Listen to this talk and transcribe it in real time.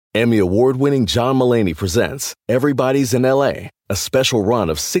Emmy award-winning John Mulaney presents Everybody's in L.A., a special run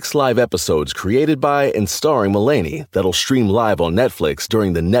of 6 live episodes created by and starring Mulaney that'll stream live on Netflix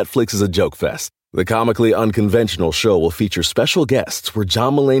during the Netflix is a Joke Fest. The comically unconventional show will feature special guests where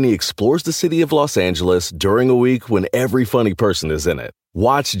John Mulaney explores the city of Los Angeles during a week when every funny person is in it.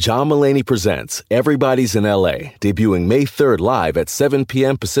 Watch John Mulaney Presents Everybody's in L.A., debuting May 3rd live at 7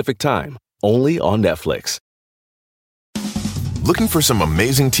 p.m. Pacific Time, only on Netflix. Looking for some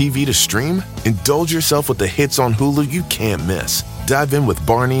amazing TV to stream? Indulge yourself with the hits on Hulu you can't miss. Dive in with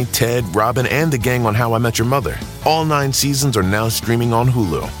Barney, Ted, Robin, and the gang on How I Met Your Mother. All 9 seasons are now streaming on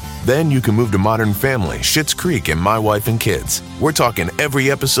Hulu. Then you can move to Modern Family, Schitt's Creek, and My Wife and Kids. We're talking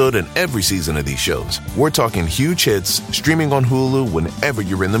every episode and every season of these shows. We're talking huge hits, streaming on Hulu whenever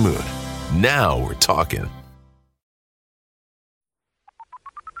you're in the mood. Now we're talking.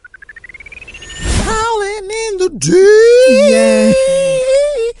 Howling in the deep. Yeah.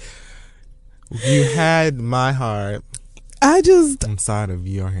 You had my heart. Inside of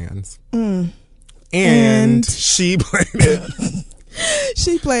your hands. And she played it.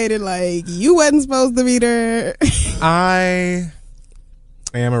 She played it like you wasn't supposed to be there. I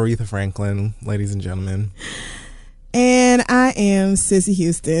am Aretha Franklin, ladies and gentlemen. And I am Sissy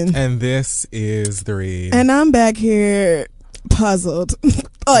Houston. And this is The Read. And I'm back here puzzled.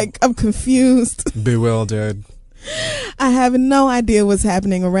 Like, I'm confused. Bewildered. I have no idea what's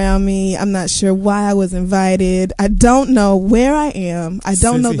happening around me. I'm not sure why I was invited. I don't know where I am. I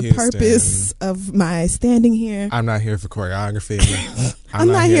don't know the purpose of my standing here. I'm not here for choreography. I'm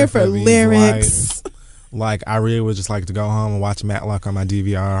not here for lyrics. Like, I really would just like to go home and watch Matlock on my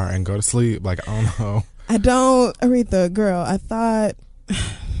DVR and go to sleep. Like, I don't know. I don't, Aretha, girl, I thought,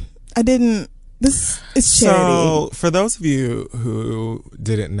 I didn't, this is charity. So, for those of you who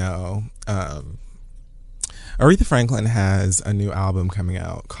didn't know, Aretha Franklin has a new album coming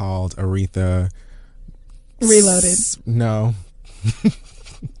out called Aretha Reloaded. No.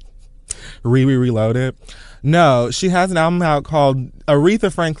 Reloaded. No, she has an album out called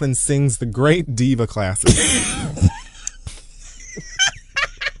Aretha Franklin Sings the Great Diva Classic.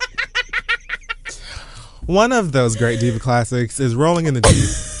 One of those great diva classics is Rolling in the Deep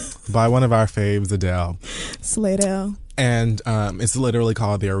by one of our faves, Adele. Slade. And it's literally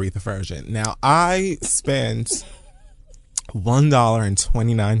called the Aretha version. Now, I spent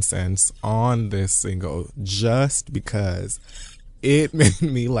 $1.29 on this single just because it made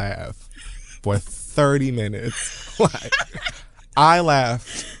me laugh for 30 minutes. Like, I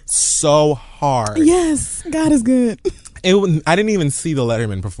laughed so hard. Yes, God is good. I didn't even see the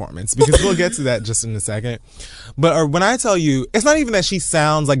Letterman performance because we'll get to that just in a second. But when I tell you, it's not even that she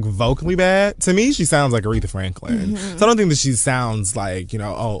sounds like vocally bad. To me, she sounds like Aretha Franklin. So I don't think that she sounds like,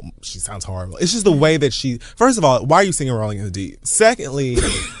 oh, she sounds horrible. It's just the way that first of all, why are you singing Rolling in the Deep? Secondly,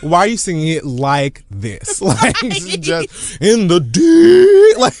 why are you singing it like this? Like, just in the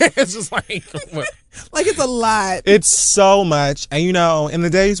deep. Like, it's just like... Like, it's a lot. It's so much. And, in the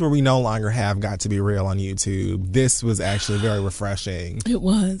days where we no longer have Got to Be Real on YouTube, this was actually very refreshing. It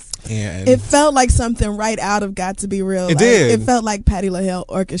was. And it felt like something right out of Got to Be Real. It did. It felt like Patti LaHelle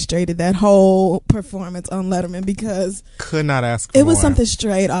orchestrated that whole performance on Letterman because... Could not ask for It was more. something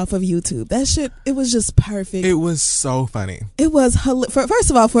straight off of YouTube. That shit, it was just perfect. It was so funny. It was... First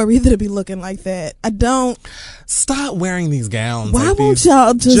of all, for Aretha to be looking like that, I don't... Stop wearing these gowns. Why like won't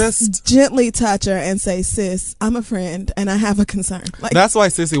y'all just gently touch her and say, sis, I'm a friend and I have a concern? Like, that's why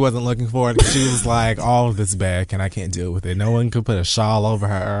Sissy wasn't looking for it. She was like, all of this back and I can't deal with it. No one could put a shawl over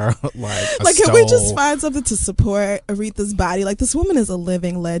her. Like can we just find something to support Aretha's body? Like, this woman is a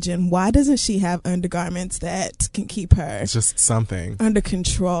living legend. Why doesn't she have undergarments that can keep her just something under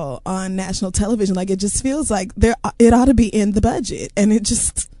control on national television? Like, it just feels like it ought to be in the budget. And it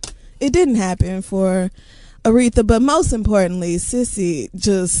didn't happen for Aretha, but most importantly, Sissy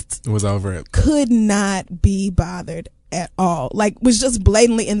just was over it. Could not be bothered at all. Like, was just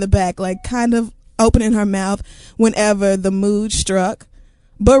blatantly in the back, like kind of opening her mouth whenever the mood struck,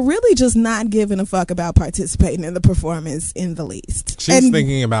 but really just not giving a fuck about participating in the performance in the least. She was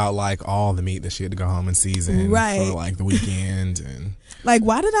thinking about like all the meat that she had to go home and season for like the weekend and like,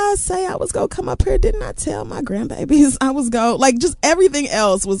 why did I say I was gonna come up here? Didn't I tell my grandbabies I was going? Like, just everything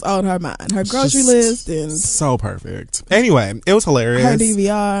else was on her mind. Her grocery list and so perfect. Anyway, it was hilarious. Her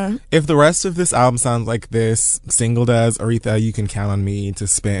DVR. If the rest of this album sounds like this single does, Aretha, you can count on me to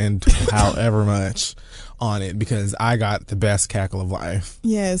spend however much on it because I got the best cackle of life.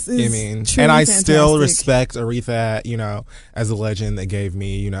 Yes, and I still respect Aretha, as a legend that gave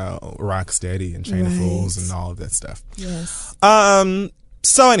me, Rock Steady and Chain of Fools and all of that stuff. Yes.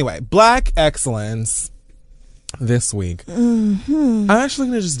 So anyway, Black Excellence. this week. I'm actually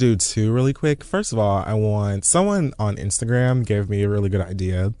going to just do two really quick. First of all, I want someone on Instagram gave me a really good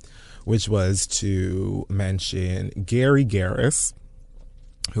idea, which was to mention Gary Garris,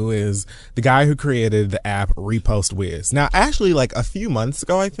 who is the guy who created the app Repost Wiz. Now, actually, like a few months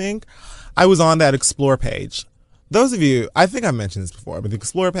ago, I think, I was on that Explore page. Those of you, I think I've mentioned this before, but the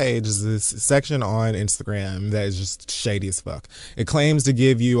Explore page is this section on Instagram that is just shady as fuck. It claims to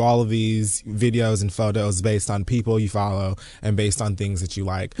give you all of these videos and photos based on people you follow and based on things that you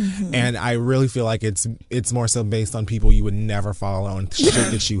like. And I really feel like it's more so based on people you would never follow and shit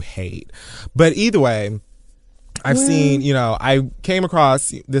that you hate. But either way, I've seen, I came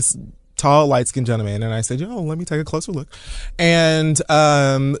across this tall, light-skinned gentleman, and I said, let me take a closer look. And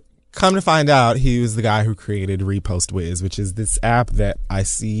come to find out, he was the guy who created Repost Wiz, which is this app that I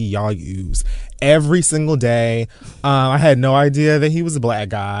see y'all use every single day. I had no idea that he was a black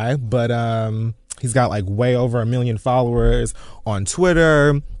guy, but he's got like way over 1 million followers on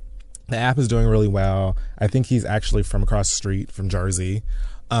Twitter. The app is doing really well. I think he's actually from across the street from Jersey.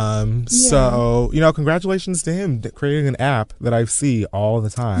 So, congratulations to him creating an app that I see all the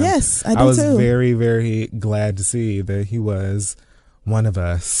time. Yes, I do I was too. very, very glad to see that he was one of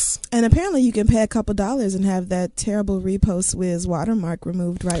us. And apparently you can pay a couple dollars and have that terrible Repost Wiz watermark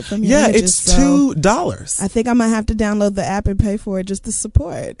removed right from your images. It's $2. I think I might have to download the app and pay for it just to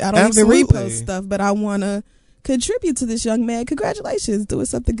support. I don't Absolutely. even repost stuff, but I want to contribute to this young man. Congratulations. Doing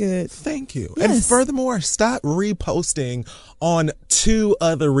something good. Thank you. Yes. And furthermore, stop reposting on 2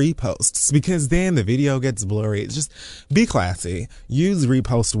 other reposts because then the video gets blurry. It's just be classy. Use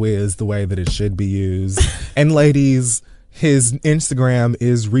Repost Wiz the way that it should be used. And ladies, his Instagram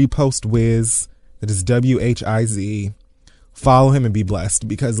is Repost Wiz. That is WHIZ. Follow him and be blessed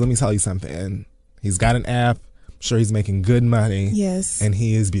because let me tell you something. He's got an app. I'm sure he's making good money. Yes. And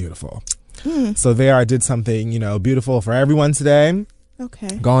he is beautiful. So there I did something, beautiful for everyone today.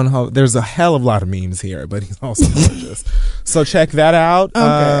 Okay. Going home. There's a hell of a lot of memes here, but he's also gorgeous. So check that out. Okay.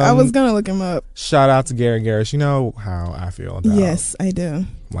 I was going to look him up. Shout out to Gary Garris. You know how I feel about Yes, I do.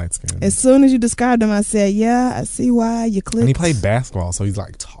 light skin. As soon as you described him, I said, yeah, I see why you clicked. And he played basketball, so he's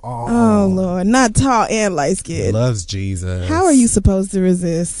like tall. Oh, Lord. Not tall and light He skinned. loves Jesus. How are you supposed to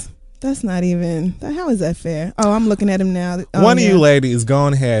resist? That's not even, how is that fair? Oh, I'm looking at him now. Oh, One of yeah. you ladies, go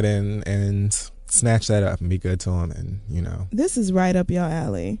on ahead and snatch that up and be good to him and, This is right up your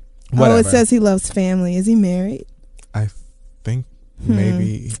alley. Whatever. Oh, it says he loves family. Is he married? I think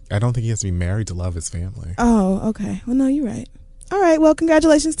maybe, I don't think he has to be married to love his family. Oh, okay. Well, no, you're right. All right. Well,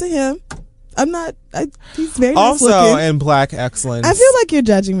 congratulations to him. He's very nice Also, looking. in Black Excellence, I feel like you're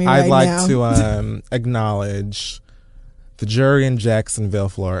judging me I'd right like now. to acknowledge the jury in Jacksonville,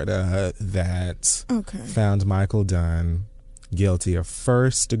 Florida, that Okay. found Michael Dunn guilty of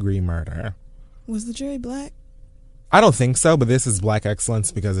first-degree murder. Was the jury black? I don't think so, but this is Black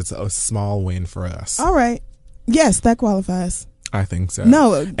Excellence because it's a small win for us. All right. Yes, that qualifies. I think so.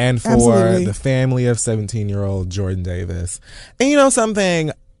 No, and for absolutely. the family of 17-year-old Jordan Davis. And you know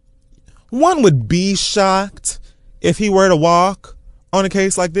something? One would be shocked if he were to walk on a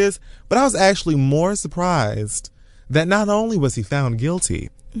case like this, but I was actually more surprised that not only was he found guilty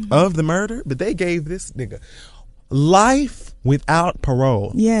of the murder, but they gave this nigga life without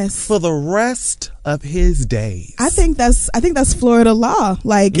parole. Yes. For the rest of his days. I think that's Florida law.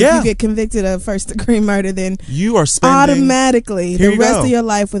 Like, if you get convicted of first-degree murder, then you are spending automatically Here the you rest go. of your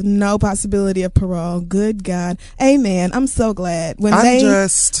life with no possibility of parole. Good God. Amen. I'm so glad. When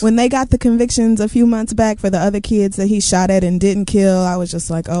they got the convictions a few months back for the other kids that he shot at and didn't kill, I was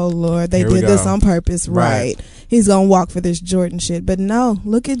just like, oh, Lord, they Here we did this go. on purpose. Right. He's going to walk for this Jordan shit. But no,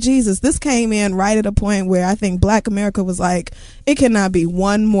 look at Jesus. This came in right at a point where I think Black America was like, it cannot be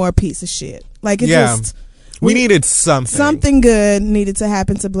one more piece of shit. Like, we needed something. Something good needed to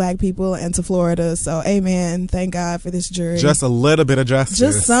happen to Black people and to Florida. So, amen. Thank God for this jury. Just a little bit of justice.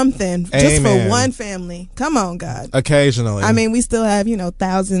 Just something. Amen. Just for one family. Come on, God. Occasionally. I mean, we still have,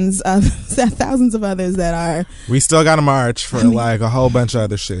 thousands of others that are. We still got to march for like a whole bunch of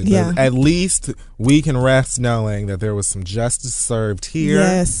other shit. Yeah. But at least we can rest knowing that there was some justice served here.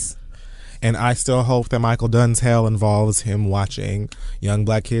 Yes. And I still hope that Michael Dunn's hell involves him watching young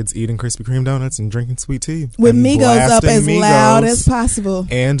Black kids eating Krispy Kreme donuts and drinking sweet tea. With and Migos up as blasting loud Migos as possible.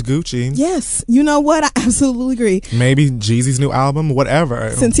 And Gucci. Yes. You know what? I absolutely agree. Maybe Jeezy's new album,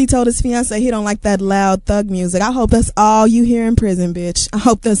 whatever. Since he told his fiance he don't like that loud thug music, I hope that's all you hear in prison, bitch. I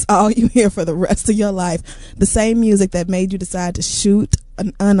hope that's all you hear for the rest of your life. The same music that made you decide to shoot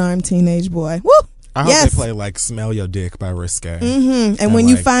an unarmed teenage boy. Woo! I hope they play like Smell Your Dick by Risque. And when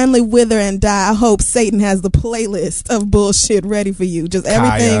you finally wither and die, I hope Satan has the playlist of bullshit ready for you. Just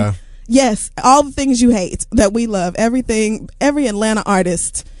everything. Kaya. Yes, all the things you hate that we love. Everything, every Atlanta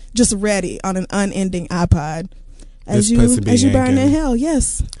artist just ready on an unending iPod as you burn in hell.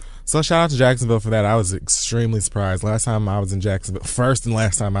 Yes. So shout out to Jacksonville for that. I was extremely surprised. Last time I was in Jacksonville, first and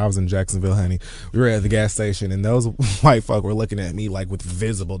last time I was in Jacksonville, honey, we were at the gas station and those white folk were looking at me like with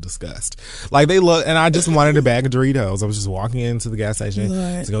visible disgust. Like they look, and I just wanted a bag of Doritos. I was just walking into the gas station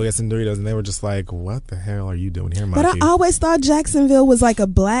to go get some Doritos and they were just like, what the hell are you doing here, monkey? But I always thought Jacksonville was like a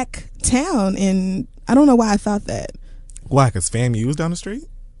black town, and I don't know why I thought that. Why? Because FAMU was down the street?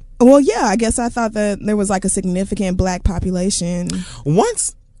 Well, yeah, I guess I thought that there was like a significant black population.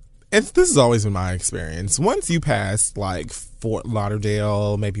 This has always been my experience. Once you pass like Fort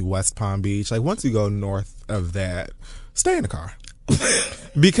Lauderdale, maybe West Palm Beach, like once you go north of that, stay in the car.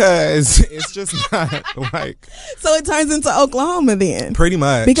 Because it's just not like... So it turns into Oklahoma then? Pretty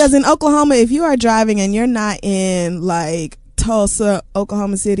much. Because in Oklahoma, if you are driving and you're not in like Tulsa,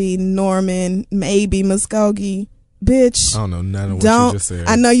 Oklahoma City, Norman, maybe Muskogee, bitch. I don't know none of what you just said.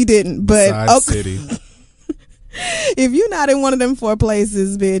 I know you didn't, but... City. If you're not in one of them 4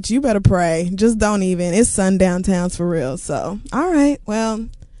 places, bitch, you better pray. Just don't even. It's sundown towns for real. So, all right. Well,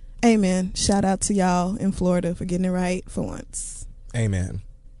 amen. Shout out to y'all in Florida for getting it right for once. Amen.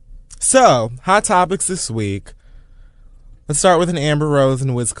 So, hot topics this week. Let's start with an Amber Rose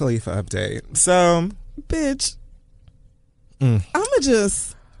and Wiz Khalifa update. So, bitch, I'ma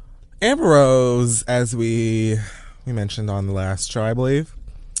just... Amber Rose, as we mentioned on the last show, I believe,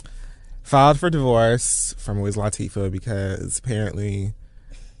 filed for divorce from Wiz Latifah because apparently,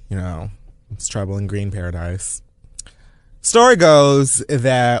 it's trouble in Green Paradise. Story goes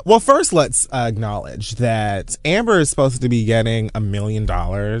that, well, first let's acknowledge that Amber is supposed to be getting $1 million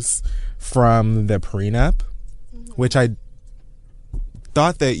from the prenup, which I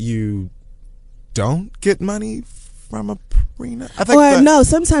thought that you don't get money from a prenup. I think no,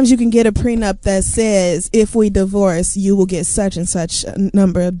 sometimes you can get a prenup that says if we divorce, you will get such and such a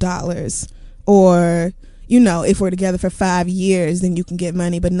number of dollars. Or, if we're together for 5 years, then you can get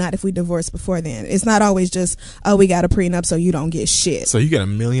money, but not if we divorce before then. It's not always just, we got a prenup, so you don't get shit. So you get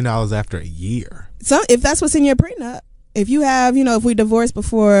 $1 million after a year. So if that's what's in your prenup, if you have, if we divorce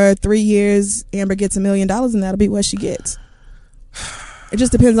before 3 years, Amber gets $1 million, and that'll be what she gets. It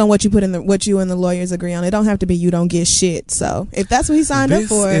just depends on what you put in what you and the lawyers agree on. It don't have to be you don't get shit. So if that's what he signed up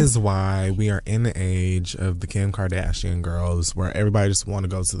for. This is why we are in the age of the Kim Kardashian girls where everybody just want to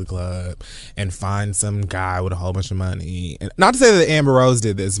go to the club and find some guy with a whole bunch of money. And not to say that Amber Rose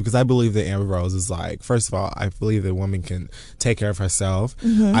did this, because I believe that Amber Rose is like, first of all, I believe that a woman can take care of herself.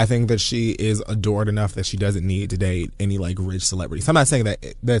 Mm-hmm. I think that she is adored enough that she doesn't need to date any like rich celebrities. I'm not saying that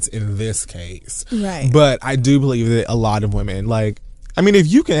that's in this case. Right. But I do believe that a lot of women, like, if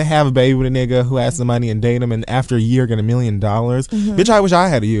you can have a baby with a nigga who has some money and date him and after a year get $1 million, bitch, I wish I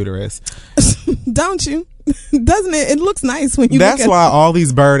had a uterus. Don't you? Doesn't it? It looks nice when you That's look at why all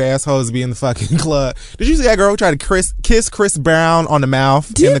these bird assholes be in the fucking club. Did you see that girl who tried to kiss Chris Brown on the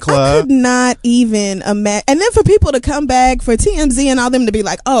mouth in the club? I could not even imagine. And then for people to come back, for TMZ and all them to be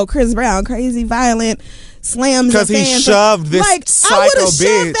like, oh, Chris Brown, crazy, violent, slams because he shoved this psycho I would have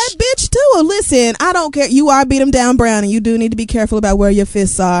shoved that bitch too. Listen, I don't care. You are beat him down, Brown, and you do need to be careful about where your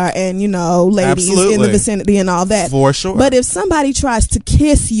fists are, and ladies absolutely. In the vicinity and all that. For sure. But if somebody tries to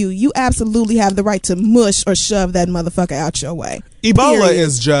kiss you, you absolutely have the right to mush or shove that motherfucker out your way. Ebola Period.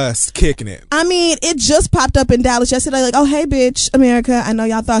 is just kicking it. It just popped up in Dallas yesterday. Like, oh, hey, bitch, America. I know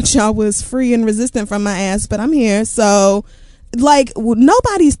y'all thought y'all was free and resistant from my ass, but I'm here. So, like,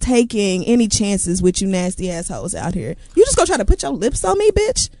 nobody's taking any chances with you nasty assholes out here. You just gonna try to put your lips on me,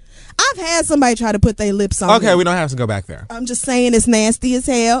 bitch? I've had somebody try to put their lips on me. Okay, we don't have to go back there. I'm just saying it's nasty as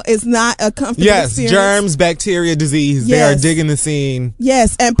hell. It's not a comfortable experience. Germs, bacteria, disease. Yes. They are digging the scene.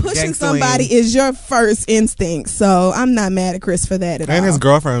 Yes, and pushing somebody is your first instinct. So I'm not mad at Chris for that at all. And his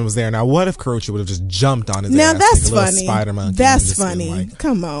girlfriend was there. Now, what if Karuchi would have just jumped on his ass? Now that's like a funny. Spider monkey. That's funny.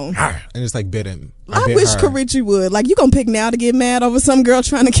 Come on. And just like bit him. I wish Karuchi would. Like, you gonna pick now to get mad over some girl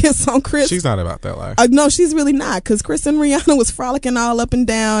trying to kiss on Chris? She's not about that life. No, she's really not. Because Chris and Rihanna was frolicking all up and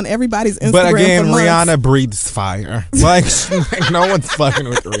down everybody's Instagram. But again, for months. Rihanna breathes fire. Like no one's fucking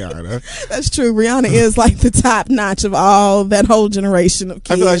with Rihanna. That's true. Rihanna is like the top notch of all that whole generation of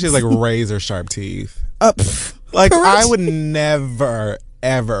kids. I feel like she has like razor sharp teeth. Like Karuchi. I would never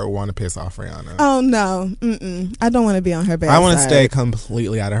ever want to piss off Rihanna. Oh no, I don't want to be on her bad I want to side. stay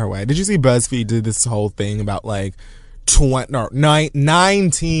completely out of her way. Did you see BuzzFeed did this whole thing about like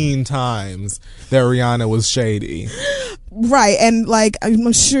 19 times that Rihanna was shady. Right, and like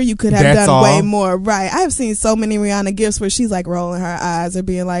I'm sure you could have That's done all? way more. Right, I have seen so many Rihanna gifts where she's like rolling her eyes or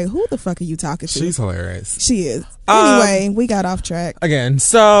being like, "Who the fuck are you talking to?" She's hilarious. She is. Anyway, we got off track. Again,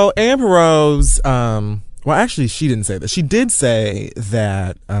 so Amber Rose, well, actually, she didn't say that. She did say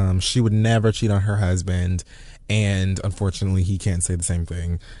that she would never cheat on her husband, and unfortunately, he can't say the same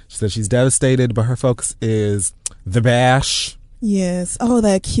thing. She said she's devastated, but her focus is the bash. Yes. Oh,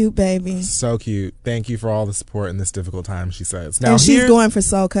 that cute baby. So cute. Thank you for all the support in this difficult time, she says. Now, And she's going for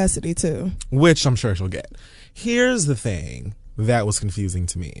sole custody, too. which I'm sure she'll get. Here's the thing that was confusing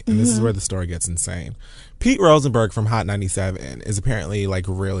to me, and this is where the story gets insane. Pete Rosenberg from Hot 97 is apparently like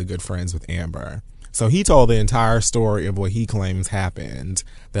really good friends with Amber. So he told the entire story of what he claims happened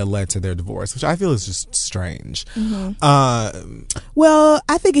that led to their divorce, which I feel is just strange. Well,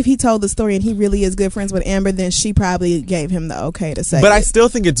 I think if he told the story and he really is good friends with Amber, then she probably gave him the okay to say But it. I still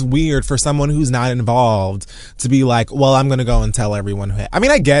think it's weird for someone who's not involved to be like, well, I'm going to go and tell everyone. I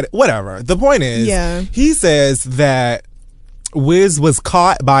mean, I get it. Whatever. The point is, he says that Wiz was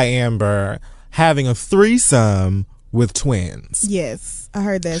caught by Amber having a threesome with twins. Yes. I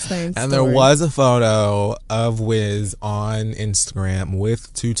heard that same story. And there was a photo of Wiz on Instagram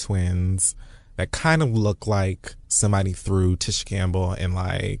with two twins that kind of look like somebody threw Tisha Campbell in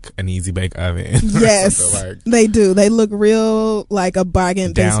like an easy bake oven. Yes, like they do. They look real like a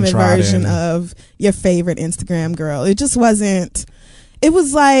bargain basement downtrodden version of your favorite Instagram girl. It just wasn't. It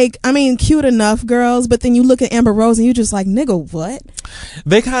was like, I mean, cute enough girls, but then you look at Amber Rose and you just like, nigga, what?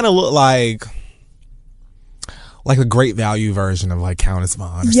 They kind of look like a great value version of like Countess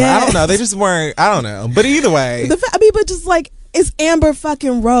Vaughn. Yeah. I don't know. They just weren't. I don't know. But either way, but just like, it's Amber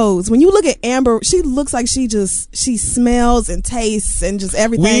fucking Rose. When you look at Amber, she looks like she smells and tastes and just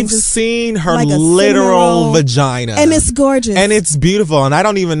everything. we've just seen her like a literal cinnamon vagina. and it's gorgeous. And it's beautiful. And I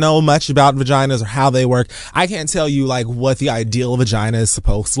don't even know much about vaginas or how they work. I can't tell you like what the ideal vagina is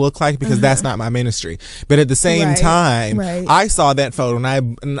supposed to look like because that's not my ministry. But at the same time, I saw that photo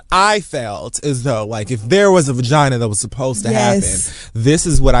and I felt as though like if there was a vagina that was supposed to happen, this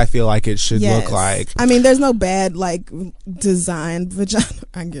is what I feel like it should look like. I mean, there's no bad like designed vagina,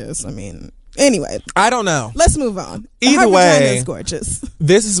 I guess. I mean, anyway, I don't know. Let's move on. Either her way, vagina is gorgeous.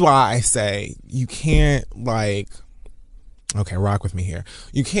 This is why I say you can't like. Okay, rock with me here.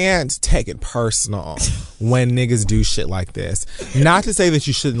 You can't take it personal when niggas do shit like this. Not to say that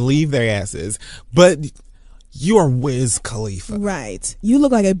you shouldn't leave their asses, but you are Wiz Khalifa. Right. You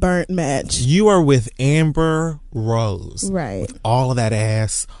look like a burnt match. You are with Amber Rose. Right. With all of that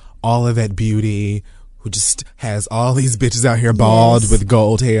ass, all of that beauty, who just has all these bitches out here bald with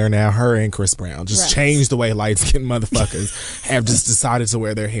gold hair now. Her and Chris Brown just changed the way light-skinned motherfuckers have just decided to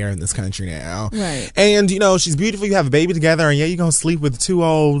wear their hair in this country now. Right. And, you know, she's beautiful. You have a baby together, and yeah, you're gonna sleep with two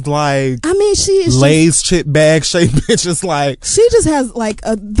old, like, I mean, she is Lay's chip bag shaped bitches. Like, she just has like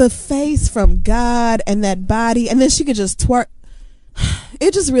the face from God and that body, and then she could just twerk.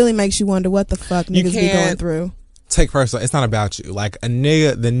 It just really makes you wonder what the fuck niggas be going through. Take personal. It's not about you. Like the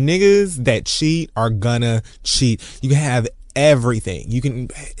niggas that cheat are gonna cheat. You can have everything. You can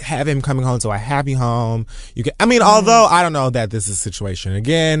have him coming home to a happy home. You can. I mean, although I don't know that this is a situation.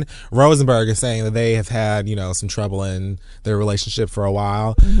 Again, Rosenberg is saying that they have had, you know, some trouble in their relationship for a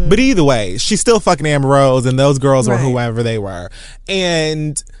while. But either way, she's still fucking Amber Rose, and those girls were whoever they were.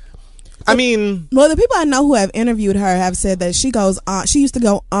 And I mean, well, the people I know who have interviewed her have said that she goes on. She used to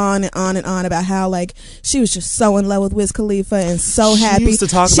go on and on and on about how like she was just so in love with Wiz Khalifa and so happy. She used to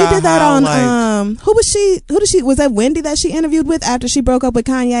talk she about did that how, on like, who was she? Was that Wendy that she interviewed with after she broke up with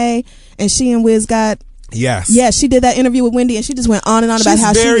Kanye and she and Wiz got? Yes. Yeah, she did that interview with Wendy and she just went on and on about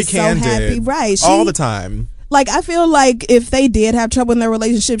how she was candid, so happy. Right. All the time. Like, I feel like if they did have trouble in their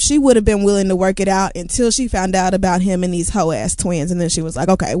relationship, she would have been willing to work it out until she found out about him and these hoe-ass twins. And then she was like,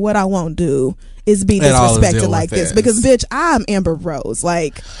 okay, what I won't do is be disrespected like this. Because, bitch, I'm Amber Rose.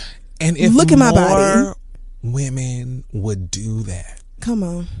 Like, and if look at my body. Women would do that. Come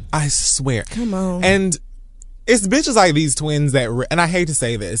on. I swear. Come on. And it's bitches like these twins that, and I hate to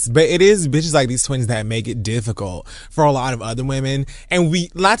say this, but it is bitches like these twins that make it difficult for a lot of other women. And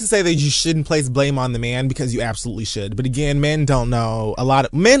not to say that you shouldn't place blame on the man, because you absolutely should. But again, men don't know,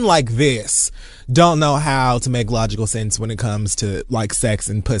 men like this don't know how to make logical sense when it comes to like sex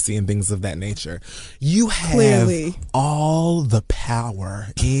and pussy and things of that nature. You have all the power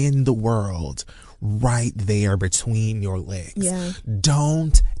in the world right there between your legs. Yeah.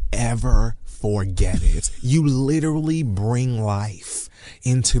 Don't ever forget it. You literally bring life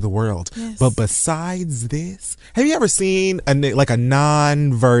into the world. Yes. But besides this, have you ever seen a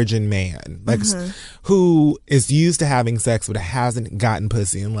non-virgin man, like who is used to having sex but hasn't gotten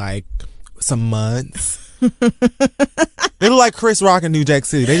pussy in like some months? They look like Chris Rock in New Jack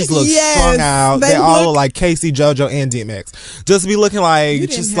City. They just look strung out. They all look like Casey, JoJo, and DMX. Just be looking like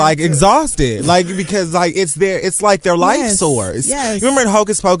just like exhausted, like because like it's like their life source. Yes. You remember in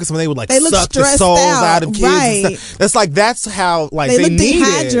Hocus Pocus when they would like suck the souls out of kids? Right. And stuff? That's how like they look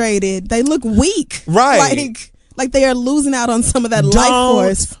dehydrated. They look weak. Right. Like they are losing out on some of that life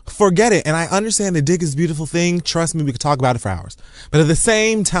force. Forget it. And I understand that dick is a beautiful thing. Trust me, we could talk about it for hours. But at the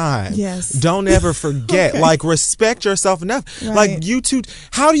same time, don't ever forget, like, respect yourself enough. Right. Like, you two,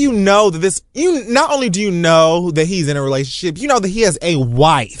 how do you know that this, not only do you know that he's in a relationship, you know that he has a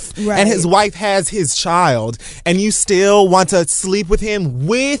wife. Right. And his wife has his child. And you still want to sleep with him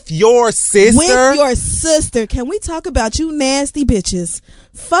with your sister? With your sister. Can we talk about you nasty bitches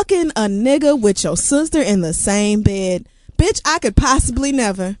fucking a nigga with your sister in the same bed? Bitch, I could possibly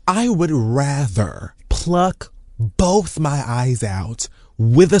never. I would rather pluck both my eyes out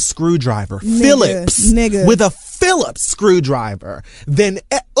with a screwdriver, Phillips, with a Phillips screwdriver, than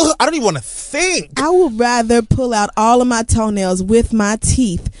I don't even want to think. I would rather pull out all of my toenails with my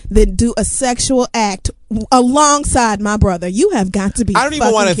teeth than do a sexual act alongside my brother. You have got to be. I don't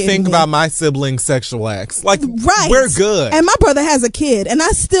even want to think about my siblings' sexual acts. Like, we're good. And my brother has a kid, and I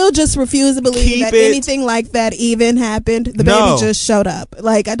still just refuse to believe that anything like that even happened. The baby just showed up.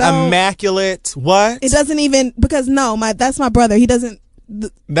 Like, I don't. Immaculate. What? It doesn't even, because that's my brother. He doesn't.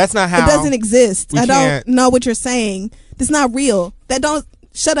 That's not how. It doesn't exist. I don't know what you're saying. It's not real.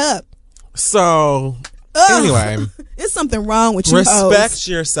 Shut up. So, anyway. There's something wrong with you. Respect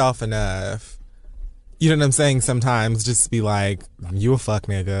yourself enough. You know what I'm saying? Sometimes just be like, you a fuck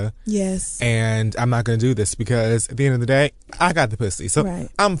nigga. Yes. And I'm not going to do this because at the end of the day, I got the pussy. So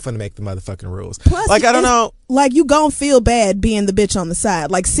I'm finna make the motherfucking rules. Plus, like, I don't know. Like, you gon' feel bad being the bitch on the side.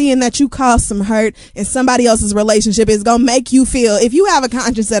 Like, seeing that you caused some hurt in somebody else's relationship is gonna make you feel, if you have a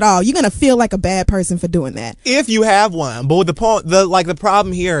conscience at all, you're gonna feel like a bad person for doing that. If you have one. But the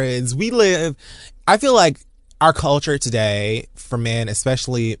problem here is I feel like our culture today, for men,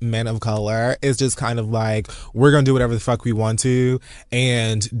 especially men of color, is just kind of like, we're gonna do whatever the fuck we want to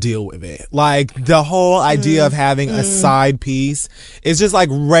and deal with it. Like, the whole idea of having a side piece is just like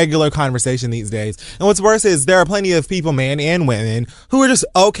regular conversation these days. And what's worse is there are plenty of people, men and women, who are just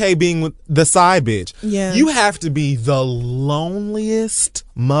okay being with the side bitch. Yeah. You have to be the loneliest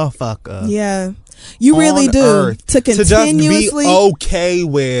motherfucker. Yeah. You really do. To continuously just be okay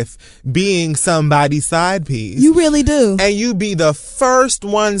with being somebody's side piece. You really do. And you be the first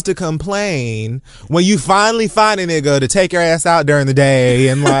ones to complain when you finally find a nigga to take your ass out during the day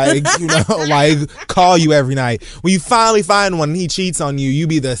and like, like call you every night. When you finally find one and he cheats on you, you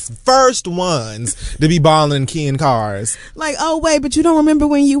be the first ones to be balling and keying cars. Like, oh wait, but you don't remember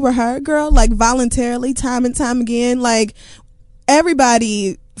when you were her, girl? Like, voluntarily, time and time again. Like,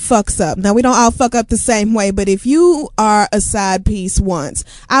 everybody fucks up. Now, we don't all fuck up the same way, but if you are a side piece once,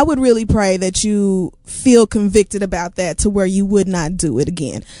 I would really pray that you feel convicted about that to where you would not do it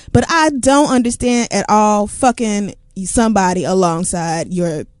again. But I don't understand at all fucking somebody alongside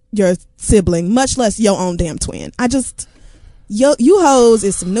your sibling, much less your own damn twin. You hoes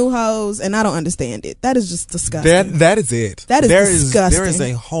is some new hoes, and I don't understand it. That is just disgusting. That is it. That is disgusting. There is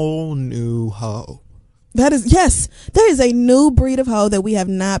a whole new hoe. There is a new breed of hoe that we have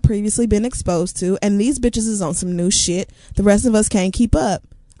not previously been exposed to, and these bitches is on some new shit. The rest of us can't keep up.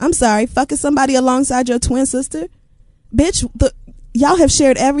 I'm sorry, fucking somebody alongside your twin sister, bitch. Y'all have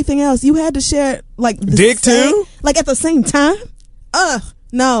shared everything else. You had to share like the dick too, like at the same time.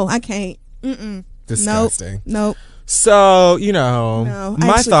 No, I can't. Disgusting. Nope. So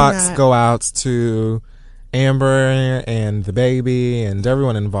my thoughts go out to Amber and the baby and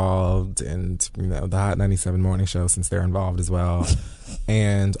everyone involved, and the Hot 97 morning show, since they're involved as well,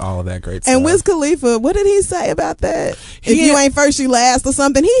 and all of that great stuff. And Wiz Khalifa, what did he say about that? If you ain't first, you last, or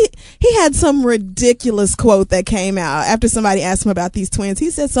something. He had some ridiculous quote that came out after somebody asked him about these twins.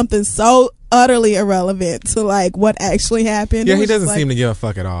 He said something so utterly irrelevant to like what actually happened. Yeah, he doesn't seem to give a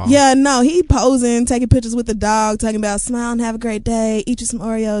fuck at all. Yeah, no, he posing, taking pictures with the dog, talking about smile and have a great day, eat you some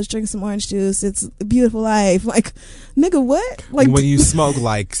Oreos, drink some orange juice, it's a beautiful life. Like, nigga, what? Like, when you smoke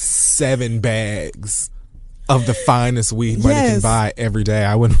like 7 bags of the finest weed money can buy every day,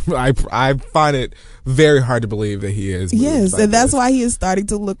 I find it very hard to believe that he is. Yes, and that's why he is starting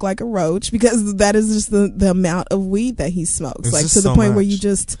to look like a roach, because that is just the amount of weed that he smokes. It's like to the point where you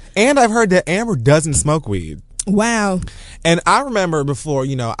just. And I've heard that Amber doesn't smoke weed. Wow. And I remember before,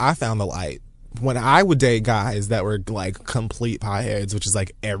 I found the light, when I would date guys that were like complete potheads, which is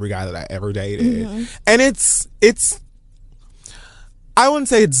like every guy that I ever dated. Mm-hmm. And it's I wouldn't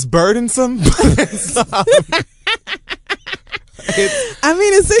say it's burdensome, but it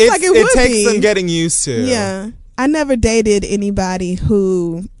seems like it would be. It takes some getting used to. Yeah. I never dated anybody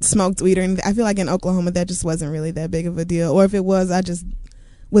who smoked weed or anything. I feel like in Oklahoma that just wasn't really that big of a deal. Or if it was, I just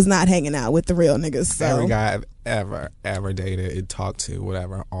was not hanging out with the real niggas. So. Every guy I've ever dated, talked to,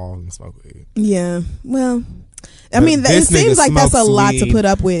 whatever, all of them smoke weed. Yeah. Well, it seems like that's a lot to put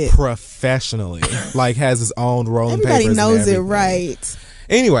up with. Professionally. Like, has his own rolling papers. Everybody knows it, right?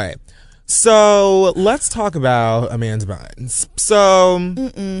 Anyway, so let's talk about Amanda Bynes. So,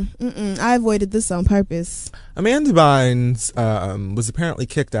 I avoided this on purpose. Amanda Bynes was apparently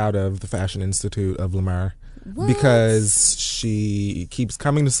kicked out of the Fashion Institute of Leimert because she keeps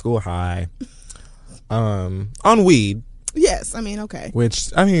coming to school high on weed. Yes, okay.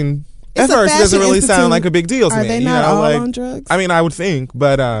 Which, at first, it doesn't really sound like a big deal to me. Are they not all on drugs? I would think,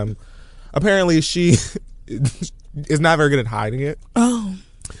 but apparently she is not very good at hiding it. Oh.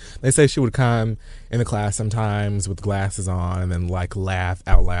 They say she would come in the class sometimes with glasses on and then like laugh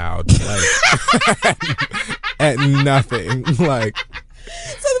out loud at nothing. Like,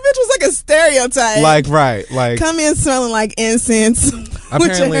 so the bitch was like a stereotype. Like, right. Like, come in smelling like incense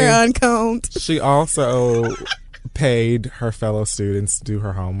with your hair uncombed. She also paid her fellow students to do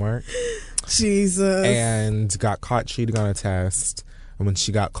her homework. Jesus. And got caught cheating on a test. And when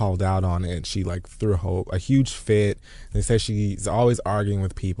she got called out on it, she like threw a huge fit. They say she's always arguing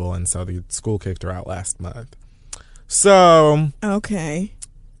with people, and so the school kicked her out last month. So, okay,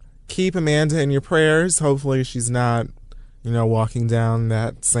 keep Amanda in your prayers. Hopefully she's not, walking down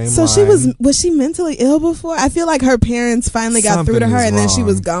that same line. So she was she mentally ill before? I feel like her parents finally got through to her, and then she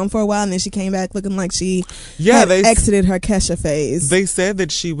was gone for a while, and then she came back looking like she exited her Kesha phase. They said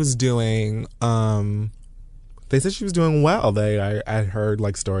that she was doing They said she was doing well. I heard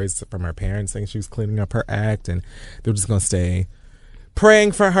like stories from her parents saying she was cleaning up her act, and they were just gonna stay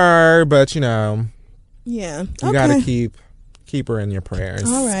praying for her. But yeah, you gotta keep her in your prayers.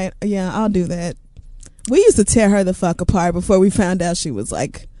 All right, yeah, I'll do that. We used to tear her the fuck apart before we found out she was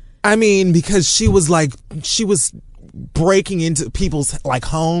like. Because she was breaking into people's like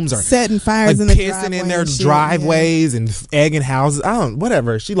homes or setting fires like, in the pissing in their driveways and egging houses.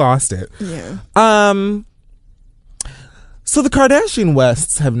 whatever. She lost it. Yeah. So the Kardashian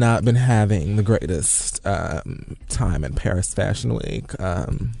Wests have not been having the greatest time in Paris Fashion Week.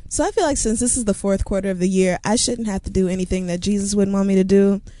 So I feel like since this is the fourth quarter of the year, I shouldn't have to do anything that Jesus wouldn't want me to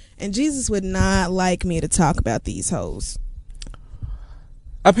do. And Jesus would not like me to talk about these hoes.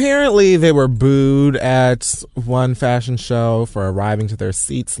 Apparently they were booed at one fashion show for arriving to their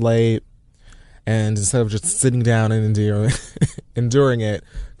seats late. And instead of just sitting down and enduring it,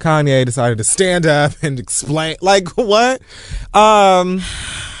 Kanye decided to stand up and explain. Like, what?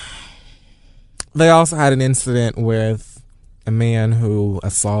 They also had an incident with a man who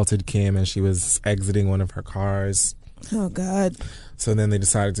assaulted Kim as she was exiting one of her cars. Oh, God. So then they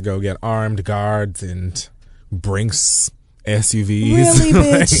decided to go get armed guards and Brinks SUVs. Really,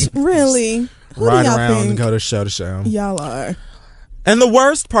 bitch? Really? Who ride do y'all around think and go to show to show. Y'all are. And the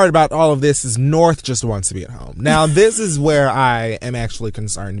worst part about all of this is North just wants to be at home. Now, this is where I am actually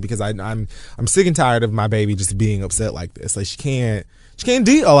concerned because I'm sick and tired of my baby just being upset like this. Like she can't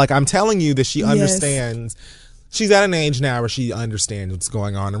deal. Like I'm telling you that she understands. She's at an age now where she understands what's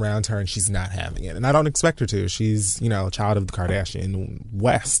going on around her and she's not having it. And I don't expect her to. She's, a child of the Kardashian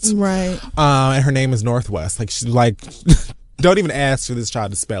West. Right. And her name is Northwest. Like she's like don't even ask for this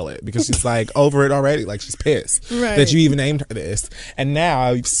child to spell it because she's like over it already. Like she's pissed that you even named her this. And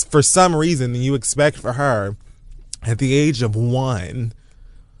now, for some reason, you expect for her at the age of 1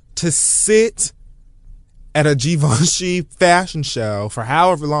 to sit at a Givenchy fashion show for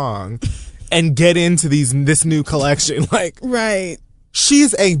however long and get into this new collection. Like, right.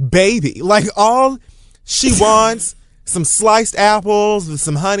 She's a baby. Like all she wants, some sliced apples with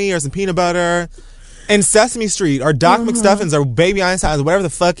some honey or some peanut butter. And Sesame Street or Doc McStuffins or Baby Einstein or whatever the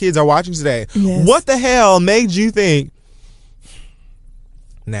fuck kids are watching today. Yes. What the hell made you think?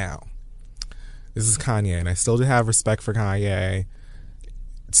 Now, this is Kanye, and I still do have respect for Kanye,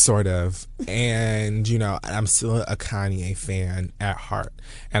 sort of. And, I'm still a Kanye fan at heart.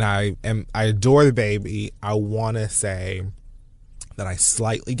 And I adore the baby. I want to say that I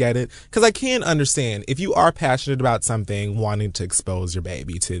slightly get it because I can understand if you are passionate about something, wanting to expose your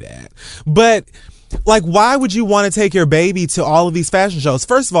baby to that. But Like, why would you want to take your baby to all of these fashion shows?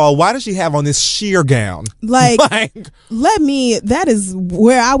 First of all, why does she have on this sheer gown? Like that is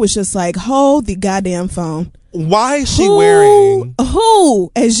where I was just like, hold the goddamn phone. Why is she wearing?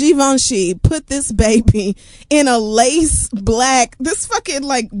 Who, as Givenchy, put this baby in a lace black, this fucking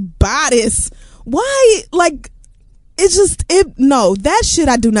like bodice? Why? Like, no, that shit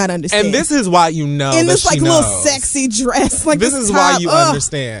I do not understand. And this is why you know in that this she like knows. little sexy dress. Like this is top, why you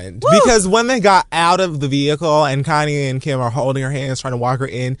understand. Woo. Because when they got out of the vehicle and Kanye and Kim are holding her hands, trying to walk her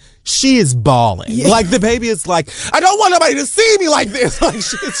in, she is bawling. Yeah. Like the baby is like, I don't want nobody to see me like this. Like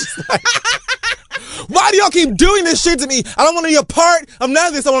she's just like, why do y'all keep doing this shit to me? I don't want to be a part of none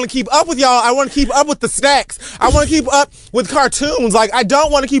of this. I want to keep up with y'all. I want to keep up with the snacks. I want to keep up with cartoons. Like, I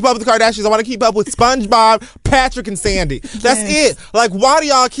don't want to keep up with the Kardashians. I want to keep up with SpongeBob, Patrick, and Sandy. That's it. Like, why do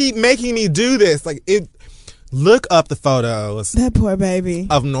y'all keep making me do this? Like, look up the photos. That poor baby.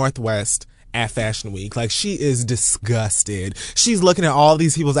 Of Northwest at Fashion Week. Like, she is disgusted. She's looking at all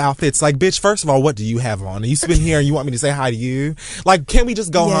these people's outfits. Like, bitch, first of all, what do you have on? Are you sitting here and you want me to say hi to you? Like, can't we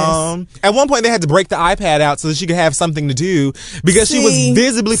just go home? At one point, they had to break the iPad out so that she could have something to do because she was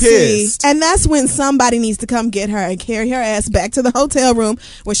visibly pissed. And that's when somebody needs to come get her and carry her ass back to the hotel room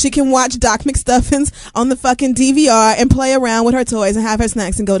where she can watch Doc McStuffins on the fucking DVR and play around with her toys and have her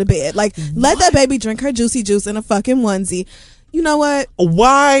snacks and go to bed. Like, let that baby drink her juicy juice in a fucking onesie. You know what?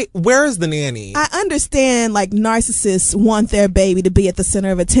 Why? Where is the nanny? I understand, like, narcissists want their baby to be at the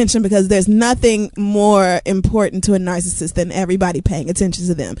center of attention because there's nothing more important to a narcissist than everybody paying attention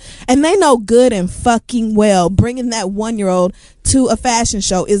to them. And they know good and fucking well bringing that 1-year-old to a fashion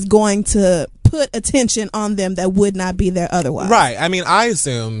show is going to put attention on them that would not be there otherwise. Right. I mean, I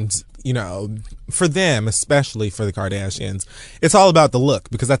assumed, you know, for them, especially for the Kardashians, it's all about the look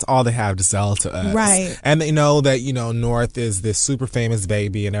because that's all they have to sell to us. Right. And they know that, you know, North is this super famous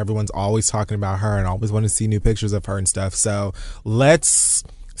baby and everyone's always talking about her and always want to see new pictures of her and stuff. So let's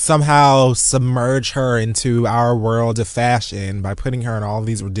somehow submerge her into our world of fashion by putting her in all of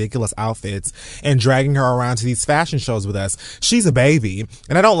these ridiculous outfits and dragging her around to these fashion shows with us. She's a baby.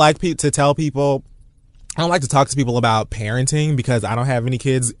 And I don't like to tell people, I don't like to talk to people about parenting because I don't have any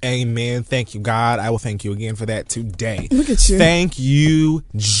kids. Amen. Thank you, God. I will thank you again for that today. Look at you. Thank you,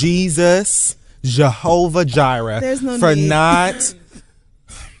 Jesus, Jehovah Jireh, There's no for need. not.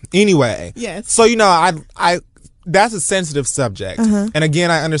 Anyway. Yes. So, you know, I that's a sensitive subject. And again,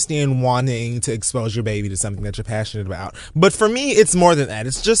 I understand wanting to expose your baby to something that you're passionate about. But for me, it's more than that.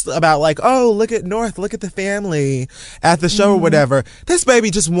 It's just about like, oh, look at North, look at the family at the show or whatever. This baby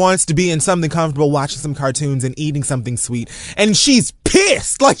just wants to be in something comfortable, watching some cartoons and eating something sweet. And she's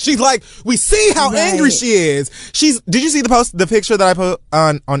pissed. Like, she's like, we see how angry she is. Did you see the picture that I put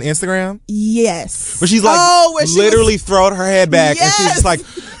on Instagram? Yes. Where she's like, literally throwing her head back and she's just like,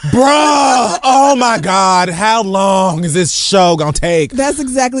 bruh, oh my God, how long is this show gonna take? That's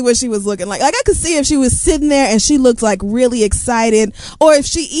exactly what she was looking like. Like, I could see if she was sitting there and she looked like really excited, or if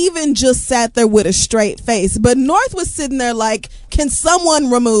she even just sat there with a straight face. But North was sitting there like, can someone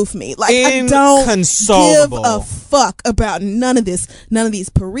remove me? Like, I don't give a fuck about none of this. None of these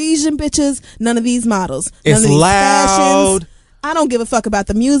Parisian bitches, none of these models, none of these loud. fashions. I don't give a fuck about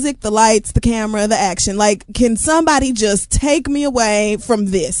the music, the lights, the camera, the action. Like, can somebody just take me away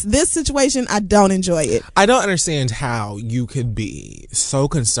from this? This situation, I don't enjoy it. I don't understand how you could be so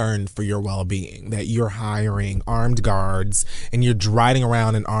concerned for your well-being that you're hiring armed guards and you're riding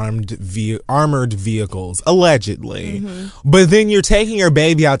around in armored vehicles, allegedly. But then you're taking your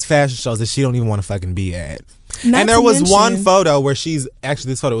baby out to fashion shows that she don't even want to fucking be at. And there was one photo where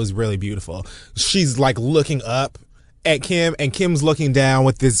this photo was really beautiful. She's like looking up at Kim, and Kim's looking down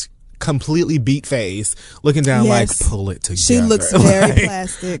with this completely beat face, looking down like, pull it together. She looks very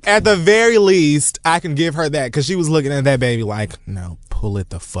plastic. At the very least, I can give her that because she was looking at that baby like, no, pull it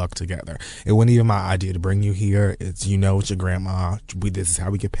the fuck together. It wasn't even my idea to bring you here. It's, you know, it's your grandma. This is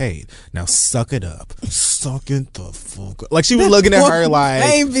how we get paid. Now suck it up. Suck it the fuck up. Like, she was looking at her like,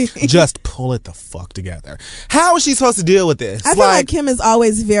 baby, just pull it the fuck together. How is she supposed to deal with this? I feel like Kim is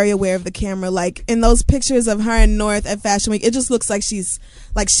always very aware of the camera. Like, in those pictures of her and North at Fashion Week, it just looks like she's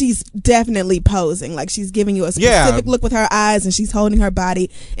definitely posing. Like, she's giving you a specific look with her eyes, and she's holding her body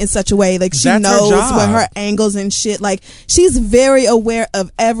in such a way like she knows what her angles and shit. Like, she's very aware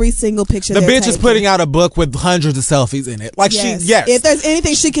of every single picture. The bitch is putting out a book with hundreds of selfies in it. Like, if there's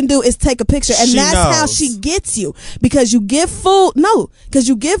anything she can do is take a picture, and that's how she gets you, because you get fooled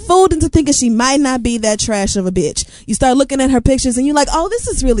into thinking she might not be that trash of a bitch. You start looking at her pictures and you're like, oh, this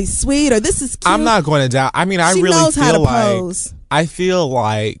is really sweet, or this is cute. I'm not going to doubt. I mean, I she really knows feel how to like pose. I feel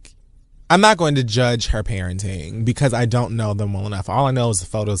like I'm not going to judge her parenting because I don't know them well enough. All I know is the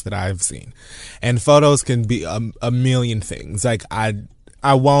photos that I've seen. And photos can be a million things. Like,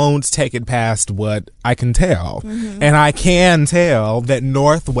 I won't take it past what I can tell. Mm-hmm. And I can tell that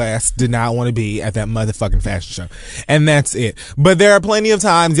Northwest did not want to be at that motherfucking fashion show. And that's it. But there are plenty of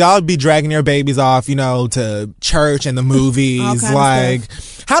times y'all be dragging your babies off, to church and the movies. Like,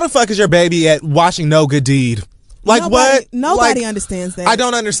 how the fuck is your baby at watching No Good Deed? Like, what? Nobody understands that. I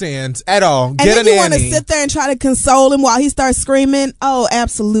don't understand at all. And then you want to sit there and try to console him while he starts screaming? Oh,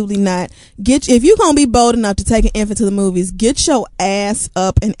 absolutely not. If you're going to be bold enough to take an infant to the movies, get your ass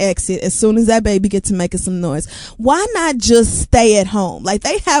up and exit as soon as that baby gets to making some noise. Why not just stay at home? Like,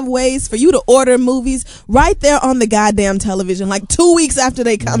 they have ways for you to order movies right there on the goddamn television, like 2 weeks after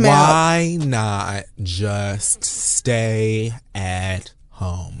they come out. Why not just stay at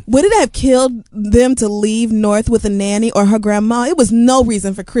home? Would it have killed them to leave North with a nanny or her grandma? It was no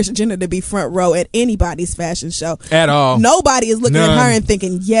reason for Kris Jenner to be front row at anybody's fashion show at all. Nobody is looking at her and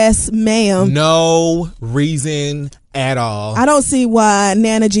thinking, yes, ma'am. No reason at all. I don't see why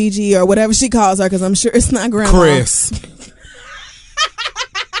Nana Gigi or whatever she calls her, because I'm sure it's not grandma. Kris.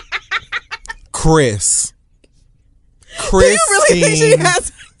 Do you really think she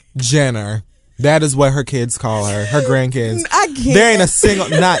has Jenner? That is what her kids call her. Her grandkids. I can't. There ain't a single,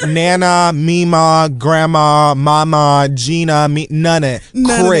 not Nana, Mima, Grandma, Mama, Gina, none of it.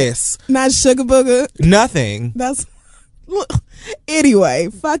 Kris. Not Sugar Booger. Nothing. Anyway,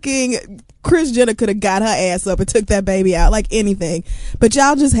 fucking Kris Jenner could have got her ass up and took that baby out like anything. But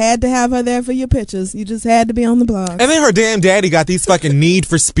y'all just had to have her there for your pictures. You just had to be on the blog. And then her damn daddy got these fucking Need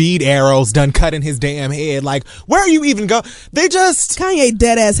for Speed arrows done cutting his damn head. Like, where are you even go? They just... Kanye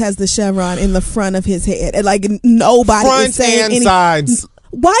deadass has the chevron in the front of his head. And like, nobody is saying front and sides.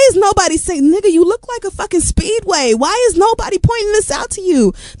 Why is nobody saying, nigga, you look like a fucking Speedway? Why is nobody pointing this out to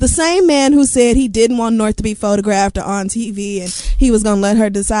you? The same man who said he didn't want North to be photographed or on TV and he was going to let her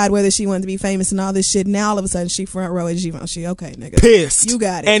decide whether she wanted to be famous and all this shit. Now all of a sudden she front row at Givenchy. Okay, nigga. Pissed. You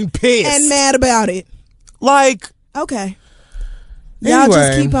got it. And pissed. And mad about it. Like. Okay. Y'all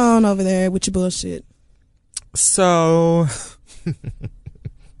just keep on over there with your bullshit. So.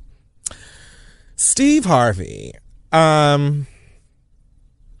 Steve Harvey.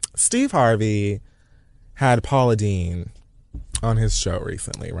 Steve Harvey had Paula Deen on his show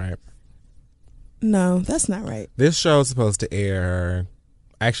recently, right? No, that's not right. This show is supposed to air,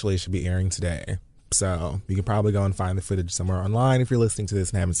 actually it should be airing today. So you can probably go and find the footage somewhere online if you're listening to this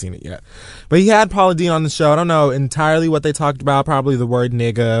and haven't seen it yet. But he had Paula Deen on the show. I don't know entirely what they talked about, probably the word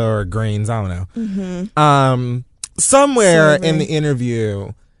nigga or greens, I don't know. Mm-hmm. Somewhere in the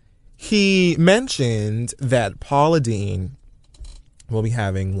interview, he mentioned that Paula Deen will be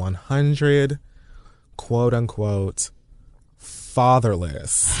having 100 quote-unquote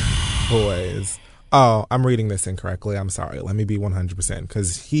fatherless boys. Oh, I'm reading this incorrectly. I'm sorry. Let me be 100%,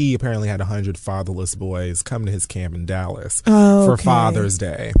 because he apparently had 100 fatherless boys come to his camp in Dallas for Father's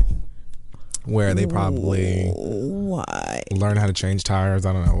Day, where they probably learn how to change tires.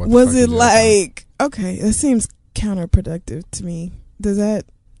 I don't know. What was it like? Okay, that seems counterproductive to me. Does that?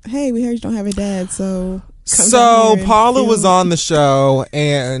 Hey, we heard you don't have a dad, so... So Paula was on the show,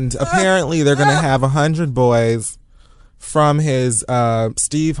 and apparently they're going to have 100 boys from his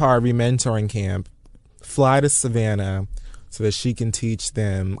Steve Harvey mentoring camp fly to Savannah so that she can teach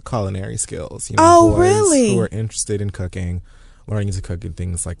them culinary skills. Boys really? Who are interested in cooking, learning to cook and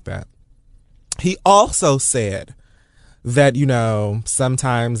things like that. He also said that,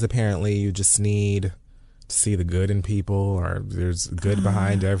 sometimes apparently you just need to see the good in people, or there's good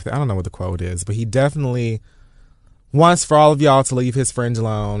behind everything. I don't know what the quote is, but he definitely wants for all of y'all to leave his friends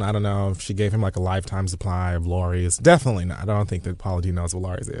alone. I don't know if she gave him like a lifetime supply of Lori's. Definitely not. I don't think that Paula Deen knows what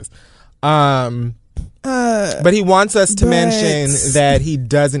Lori's is. But he wants us to mention that he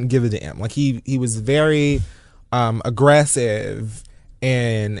doesn't give a damn. Like he was very aggressive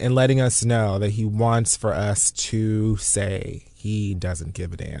in letting us know that he wants for us to say he doesn't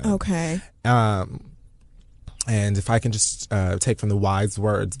give a damn. Okay. And if I can just take from the wise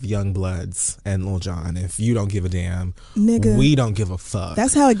words of Youngbloods and Lil Jon, if you don't give a damn, nigga, we don't give a fuck.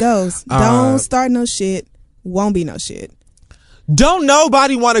 That's how it goes. Don't start no shit. Won't be no shit. Don't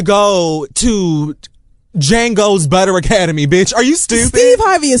nobody want to go to Django's Butter Academy, bitch. Are you stupid? Steve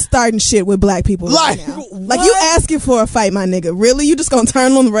Harvey is starting shit with black people right now. Like, you asking for a fight, my nigga. Really? You just gonna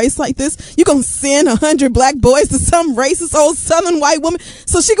turn on the race like this? You gonna send 100 black boys to some racist old southern white woman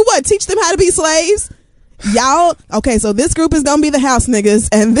so she could teach them how to be slaves? y'all, okay, so this group is gonna be the house niggas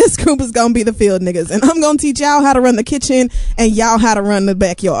and this group is gonna be the field niggas, and I'm gonna teach y'all how to run the kitchen and y'all how to run the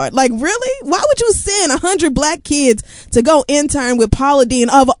backyard. Like, really? Why would you send 100 black kids to go intern with Paula Deen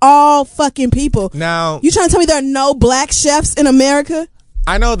of all fucking people? Now, you trying to tell me there are no black chefs in America?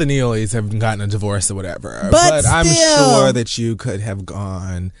 I know the Neelys have gotten a divorce or whatever, but I'm still, sure that you could have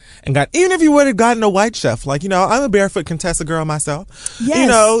gone and even if you would have gotten a white chef, like, I'm a barefoot Contessa girl myself.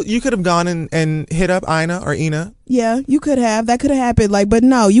 Yes. You could have gone and hit up Ina or Ina. Yeah, you could have. That could have happened. Like, but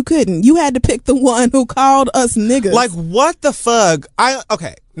no, you couldn't. You had to pick the one who called us niggas. Like, what the fuck?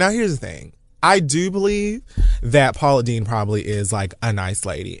 Okay, now here's the thing. I do believe that Paula Deen probably is like a nice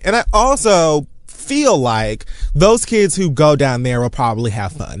lady. And I also feel like those kids who go down there will probably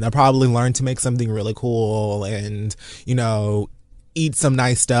have fun. They'll probably learn to make something really cool and, eat some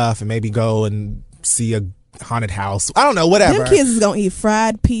nice stuff and maybe go and see a haunted house. I don't know, whatever. Them kids is gonna eat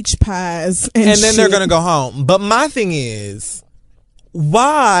fried peach pies and then shit. They're gonna go home. But my thing is,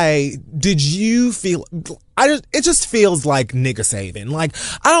 why did you feel... it just feels like nigga saving. Like,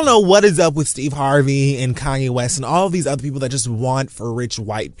 I don't know what is up with Steve Harvey and Kanye West and all of these other people that just want for rich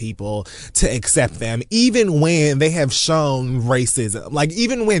white people to accept them, even when they have shown racism. Like,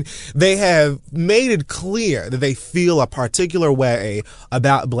 even when they have made it clear that they feel a particular way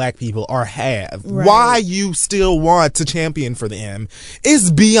about black people or have. Right. Why you still want to champion for them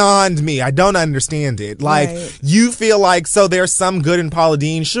is beyond me. I don't understand it. Like, right. You feel like, so there's some good in Paula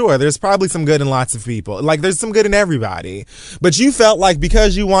Deen? Sure, there's probably some good in lots of people. Like, there's some good in everybody, but you felt like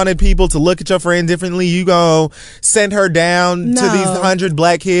because you wanted people to look at your friend differently, you go send her down to these 100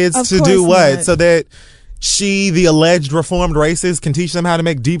 black kids to do what? Not. So that she, the alleged reformed racist, can teach them how to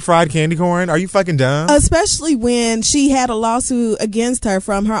make deep fried candy corn? Are you fucking dumb? Especially when she had a lawsuit against her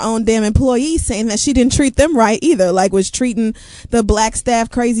from her own damn employees saying that she didn't treat them right either. Like, was treating the black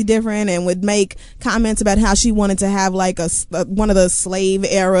staff crazy different and would make comments about how she wanted to have like one of the slave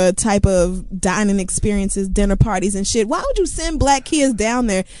era type of dining experiences, dinner parties and shit. Why would you send black kids down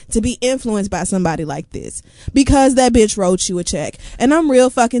there to be influenced by somebody like this? Because that bitch wrote you a check. And I'm real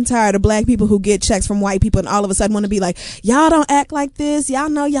fucking tired of black people who get checks from white people and all of a sudden want to be like, y'all don't act like this, y'all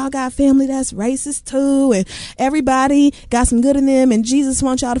know y'all got family that's racist too, and everybody got some good in them, and Jesus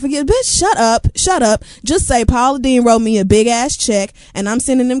wants y'all to forgive. Bitch, shut up. Just say Paula Deen wrote me a big ass check and I'm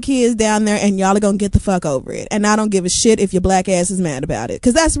sending them kids down there and y'all are gonna get the fuck over it, and I don't give a shit if your black ass is mad about it,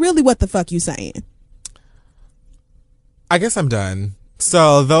 because that's really what the fuck you saying. I guess I'm done.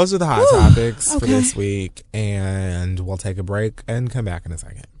 So those are the hot topics for this week, and we'll take a break and come back in a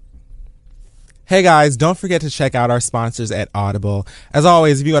second. Hey guys, don't forget to check out our sponsors at Audible. As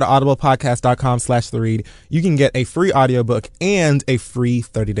always, if you go to audiblepodcast.com/theread, you can get a free audiobook and a free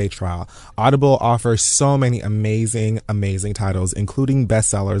 30-day trial. Audible offers so many amazing titles, including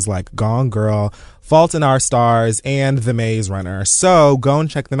bestsellers like Gone Girl, Fault in Our Stars, and The Maze Runner. So go and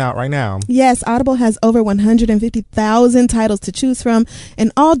check them out right now. Yes, Audible has over 150,000 titles to choose from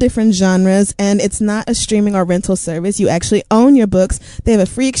in all different genres, and it's not a streaming or rental service. You actually own your books. They have a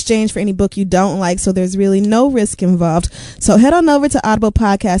free exchange for any book you don't like, so there's really no risk involved. So head on over to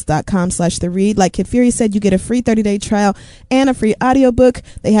audiblepodcast.com/theread. Like Kid Fury said, you get a free 30-day trial and a free audiobook.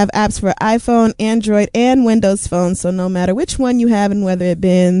 They have apps for iPhone, Android, and Windows phones, so no matter which one you have and whether it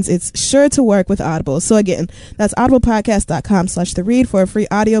bends, it's sure to work with Audible. So again, that's audiblepodcast.com/theread for a free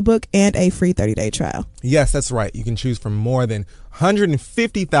audiobook and a free 30-day trial. Yes, that's right. You can choose from more than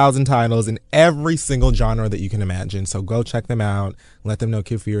 150,000 titles in every single genre that you can imagine. So go check them out. Let them know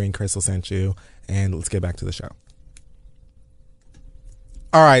Kid Fury and Crystal sent you. And let's get back to the show.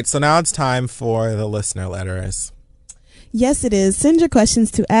 All right, so now it's time for the listener letters. Yes, it is. Send your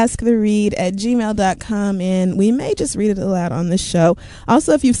questions to asktheread@gmail.com, and we may just read it aloud on this show.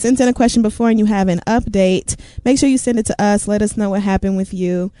 Also, if you've sent in a question before and you have an update, make sure you send it to us. Let us know what happened with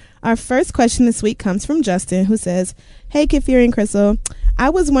you. Our first question this week comes from Justin, who says, "Hey, Kid Fury and Crystal. I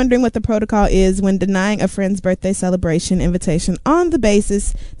was wondering what the protocol is when denying a friend's birthday celebration invitation on the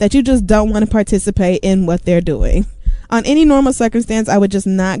basis that you just don't want to participate in what they're doing. On any normal circumstance, I would just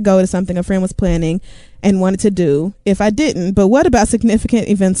not go to something a friend was planning and wanted to do if I didn't. But what about significant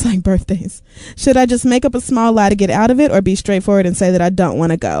events like birthdays? Should I just make up a small lie to get out of it, or be straightforward and say that I don't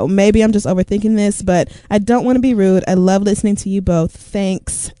want to go? Maybe I'm just overthinking this, but I don't want to be rude. I love listening to you both.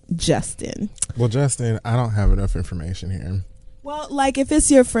 Thanks, Justin." Well, Justin, I don't have enough information here. Well, like if it's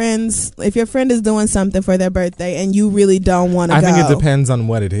your friends, if your friend is doing something for their birthday and you really don't want to go. I think it depends on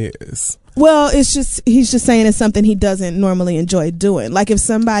what it is. Well, it's just he's just saying it's something he doesn't normally enjoy doing. Like if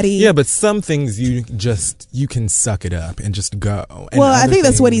somebody, Yeah, but some things you can suck it up and just go. And well, I think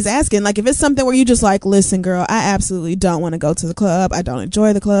that's what things- he's asking. Like if it's something where you just like, listen, girl, I absolutely don't want to go to the club. I don't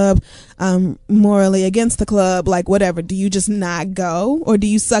enjoy the club. I'm morally against the club. Like whatever. Do you just not go, or do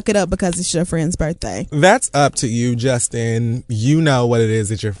you suck it up because it's your friend's birthday? That's up to you, Justin. You know what it is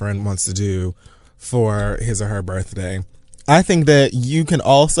that your friend wants to do for his or her birthday. I think that you can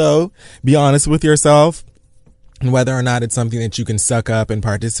also be honest with yourself and whether or not it's something that you can suck up and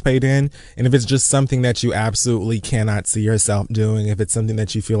participate in. And if it's just something that you absolutely cannot see yourself doing, if it's something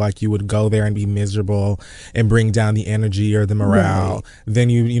that you feel like you would go there and be miserable and bring down the energy or the morale, Right. then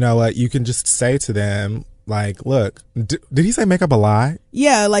you know what, you can just say to them, like, look, did he say make up a lie?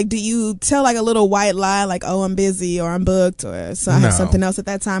 Yeah, like do you tell like a little white lie, like, oh, I'm busy or I'm booked or so I have No. something else at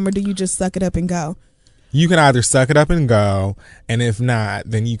that time, or do you just suck it up and go? You can either suck it up and go, and if not,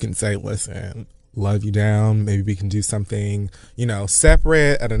 then you can say, listen, love you down. Maybe we can do something,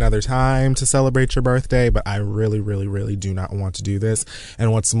 separate at another time to celebrate your birthday, but I really, really, really do not want to do this.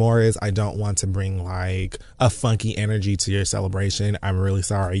 And what's more is I don't want to bring like a funky energy to your celebration. I'm really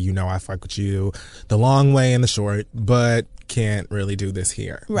sorry. I fuck with you the long way and the short, but can't really do this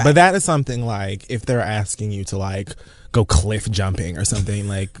here. Right. But that is something like if they're asking you to like go cliff jumping or something,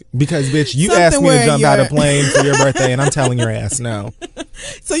 like, because bitch, you Something asked me to where jump out you're- a plane for your birthday and I'm telling your ass no.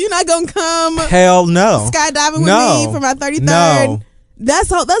 So you're not gonna come Hell no. skydiving with No. me for my 33rd? No. That's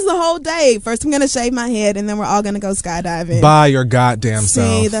the whole day. First, I'm gonna shave my head, and then we're all gonna go skydiving. By your goddamn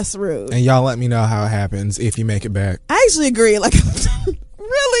See, self. that's rude. And y'all let me know how it happens if you make it back. I actually agree. Like,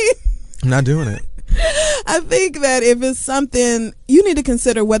 really, I'm not doing it. I think that if it's something, you need to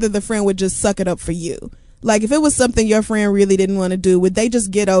consider whether the friend would just suck it up for you. Like, if it was something your friend really didn't want to do, would they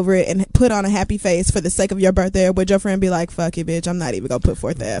just get over it and put on a happy face for the sake of your birthday? Or would your friend be like, fuck it, bitch, I'm not even going to put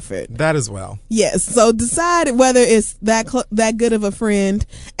forth the effort? That as well. Yes. So decide whether it's that good of a friend,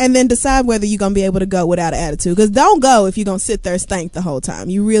 and then decide whether you're going to be able to go without an attitude. Because don't go if you're going to sit there stank the whole time.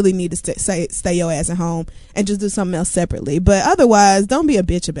 You really need to stay your ass at home and just do something else separately. But otherwise, don't be a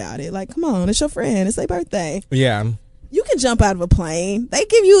bitch about it. Like, come on, it's your friend. It's their birthday. Yeah. You can jump out of a plane. They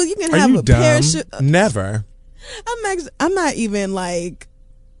give you can Are have you a dumb? parachute. Never. I'm not even like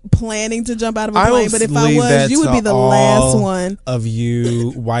planning to jump out of a I will plane, but if I leave that was, you would to be the all last one. of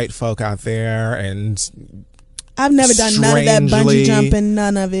you white folk out there and I've never done none of that bungee strangely jumping,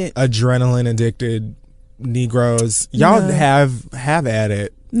 none of it. adrenaline addicted Negroes. Y'all No. have at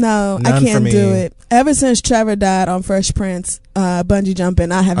it. No, None I for can't me. do it. Ever since Trevor died on Fresh Prince, bungee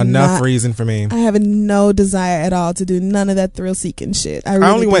jumping, I have Enough reason for me. I have no desire at all to do none of that thrill seeking shit. I I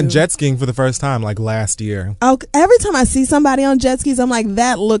only went do. jet skiing for the first time like last year. Oh, every time I see somebody on jet skis, I'm like,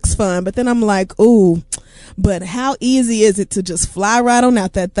 that looks fun. But then I'm like, ooh, but how easy is it to just fly right on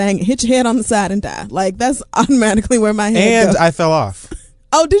out that thing and hit your head on the side and die? Like, that's automatically where my head And goes. I fell off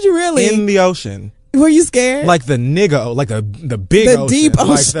Oh, did you really? in the ocean. Were you scared? Like the nigga, like the big The ocean. deep Like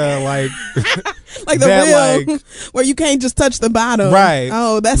ocean. the like the that, real, where you can't just touch the bottom. right.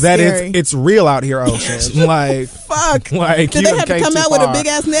 Oh, that's that scary. it's real out here ocean. Like Fuck. like Did you they have to came come too out with a far. big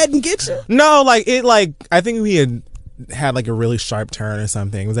ass net and get you? No, I think we had like a really sharp turn or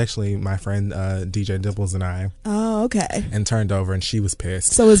something. It was actually my friend DJ Dimples and I, Oh, okay. and turned over, and she was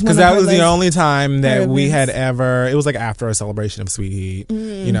pissed. So it was one because of that her was the last- only time that we had events. ever. It was like after a celebration of Sweet Heat.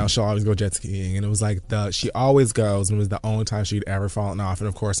 Mm. She'll always go jet skiing, and it was like she always goes, and it was the only time she'd ever fallen off. And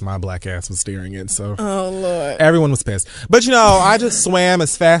of course, my black ass was steering it, so Oh, Lord. everyone was pissed. But I just swam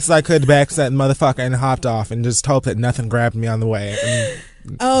as fast as I could back to that motherfucker and hopped off, and just hoped that nothing grabbed me on the way. And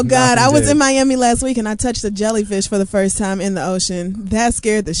Oh, God. nothing I was did. in Miami last week and I touched a jellyfish for the first time in the ocean. That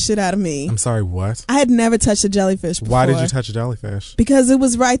scared the shit out of me. I'm sorry, what? I had never touched a jellyfish before. Why did you touch a jellyfish? Because it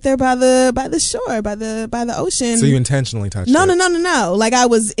was right there by the shore, by the ocean. So you intentionally touched No, it? no. Like, I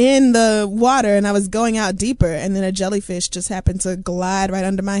was in the water and I was going out deeper, and then a jellyfish just happened to glide right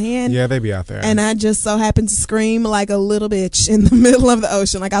under my hand. Yeah, they be out there. And I just so happened to scream like a little bitch in the middle of the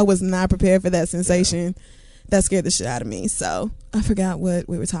ocean. Like, I was not prepared for that sensation. That scared the shit out of me. So I forgot what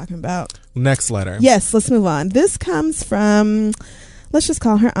we were talking about. Next letter. Yes, let's move on. This comes from, let's just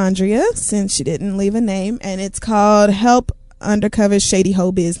call her Andrea, since she didn't leave a name. And it's called Help Undercover Shady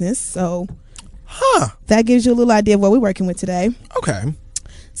Hoe Business. So that gives you a little idea of what we're working with today. Okay.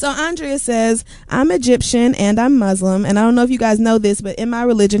 So Andrea says, I'm Egyptian and I'm Muslim, and I don't know if you guys know this, but in my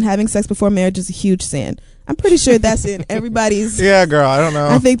religion, having sex before marriage is a huge sin. I'm pretty sure that's in everybody's. Yeah, girl, I don't know.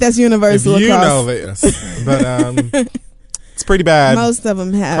 I think that's universal if you across. know this. But it's pretty bad. Most of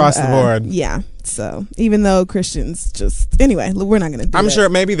them have across the board. Yeah. So even though Christians just anyway, we're not going to do I'm that. sure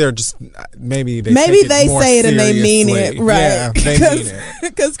maybe they're just maybe they say it and they mean it, right? Yeah, they mean it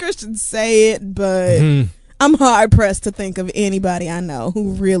because Christians say it, but I'm hard pressed to think of anybody I know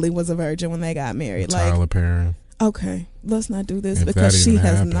who really was a virgin when they got married. Tyler Perry. Okay, let's not do this If because she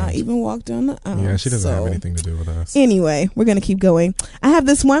has happened. not even walked down the aisle. Yeah, she doesn't have anything to do with us. Anyway, we're going to keep going. I have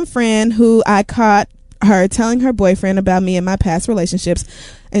this one friend who I caught her telling her boyfriend about me and my past relationships,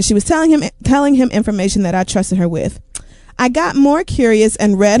 and she was telling him information that I trusted her with. I got more curious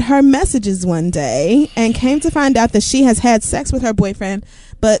and read her messages one day and came to find out that she has had sex with her boyfriend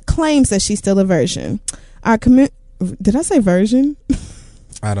but claims that she's still a virgin. Did I say virgin?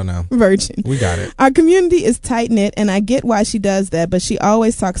 I don't know. Virgin. We got it. Our community is tight-knit, and I get why she does that, but she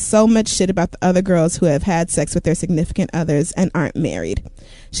always talks so much shit about the other girls who have had sex with their significant others and aren't married.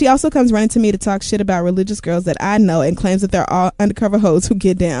 She also comes running to me to talk shit about religious girls that I know and claims that they're all undercover hoes who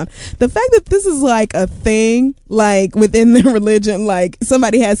get down. The fact that this is like a thing, like within their religion, like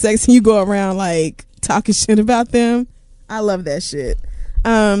somebody has sex and you go around like talking shit about them, I love that shit.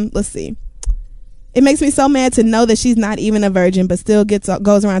 Let's see. It makes me so mad to know that she's not even a virgin, but still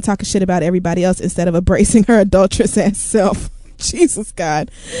goes around talking shit about everybody else instead of embracing her adulterous ass self. Jesus God.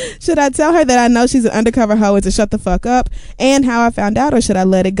 Should I tell her that I know she's an undercover hoe and to shut the fuck up and how I found out, or should I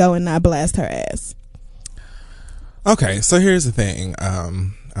let it go and not blast her ass? Okay, so here's the thing,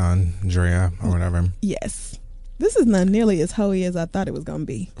 Andrea or whatever. Yes. This is not nearly as hoey as I thought it was going to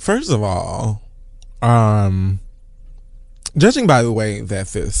be. First of all, judging by the way that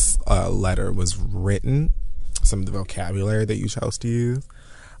this letter was written, some of the vocabulary that you chose to use,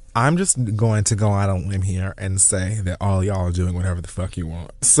 I'm just going to go out on a limb here and say that all y'all are doing whatever the fuck you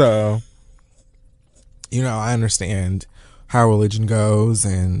want. So, I understand how religion goes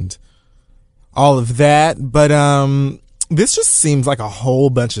and all of that, but this just seems like a whole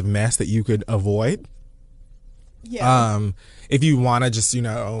bunch of mess that you could avoid. Yeah. If you want to just,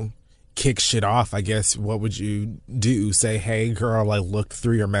 kick shit off, I guess, what would you do? Say, hey girl, I looked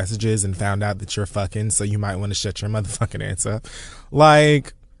through your messages and found out that you're fucking, so you might want to shut your motherfucking ass up.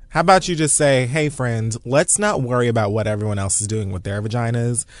 How about you just say, hey friends, let's not worry about what everyone else is doing with their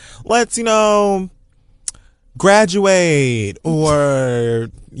vaginas. Let's, graduate or,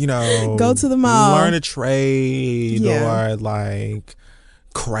 go to the mall, learn a trade, or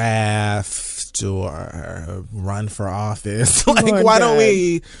craft or run for office. Why don't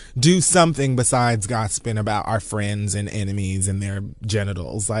we do something besides gossiping about our friends and enemies and their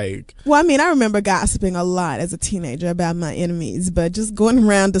genitals? Well, I mean, I remember gossiping a lot as a teenager about my enemies, but just going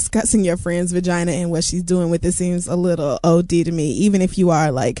around discussing your friend's vagina and what she's doing with it seems a little OD to me, even if you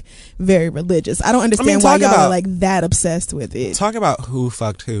are very religious. I don't understand why y'all are that obsessed with it. Talk about who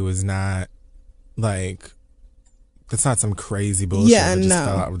fucked who is not that's not some crazy bullshit that just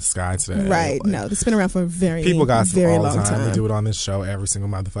fell out of the sky today. Right. No, it's been around for a very long time. People gossip all the time. We do it on this show every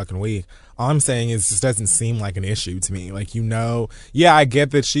single motherfucking week. All I'm saying is this doesn't seem like an issue to me. I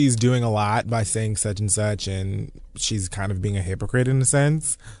get that she's doing a lot by saying such and such, and she's kind of being a hypocrite in a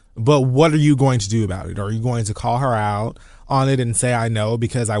sense. But what are you going to do about it? Are you going to call her out on it and say, I know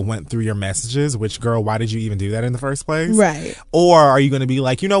because I went through your messages, which, girl, why did you even do that in the first place? Right. Or are you going to be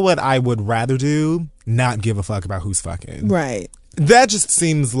like, you know what I would rather do? Not give a fuck about who's fucking. Right. That just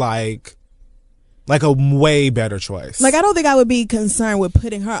seems like a way better choice. I don't think I would be concerned with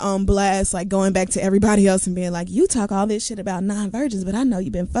putting her on blast, going back to everybody else and being like, you talk all this shit about non-virgins, but I know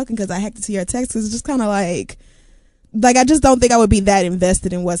you've been fucking because I hacked into your texts. It's just kind of I just don't think I would be that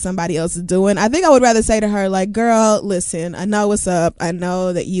invested in what somebody else is doing. I think I would rather say to her, girl, listen, I know what's up. I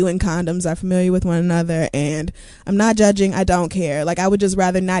know that you and condoms are familiar with one another, and I'm not judging. I don't care. I would just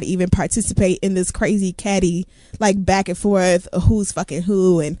rather not even participate in this crazy catty, back and forth, who's fucking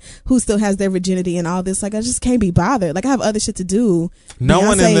who and who still has their virginity and all this. I just can't be bothered. I have other shit to do. No Beyonce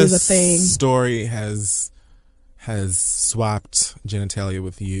one in is this a thing. story has swapped genitalia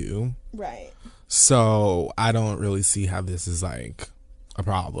with you. Right. So I don't really see how this is a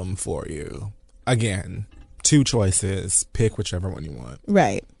problem for you. Again, 2 choices. Pick whichever one you want.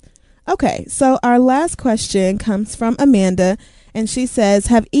 Right. Okay. So our last question comes from Amanda, and she says,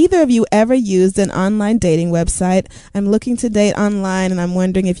 have either of you ever used an online dating website? I'm looking to date online, and I'm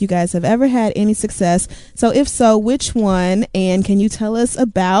wondering if you guys have ever had any success. So if so, which one? And can you tell us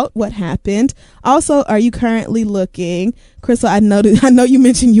about what happened? Also, are you currently looking? Crystal, I know you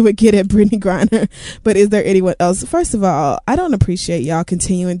mentioned you would get at Brittany Griner, but is there anyone else? First of all, I don't appreciate y'all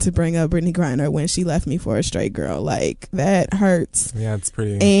continuing to bring up Brittany Griner when she left me for a straight girl. That hurts. Yeah, it's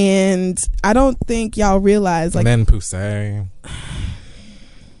pretty. And I don't think y'all realize and then Poussey.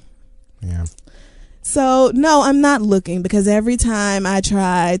 Yeah. So, no, I'm not looking because every time I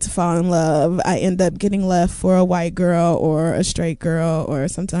try to fall in love, I end up getting left for a white girl or a straight girl or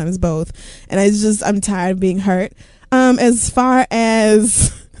sometimes both. And I'm tired of being hurt. As far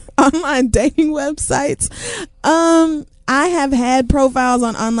as online dating websites, I have had profiles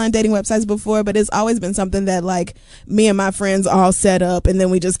on online dating websites before, but it's always been something that like me and my friends all set up, and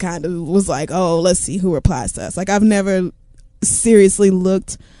then we just kind of was like, oh, let's see who replies to us. Like, I've never seriously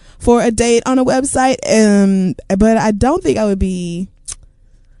looked for a date on a website, but I don't think I would be.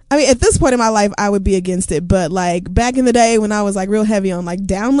 I mean, at this point in my life, I would be against it. But like back in the day when I was like real heavy on like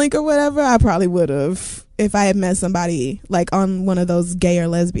Downlink or whatever, I probably would have. If I had met somebody like on one of those gay or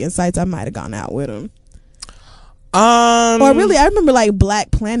lesbian sites, I might have gone out with them. Or really, I remember like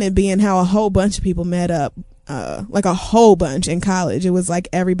Black Planet being how a whole bunch of people met up, like a whole bunch in college. It was like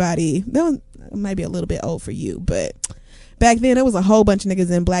everybody. That might be a little bit old for you, but back then it was a whole bunch of niggas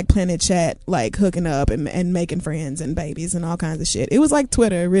in Black Planet chat, like hooking up and making friends and babies and all kinds of shit. It was like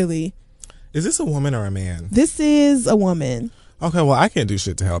Twitter, really. Is this a woman or a man? This is a woman. Okay, well, I can't do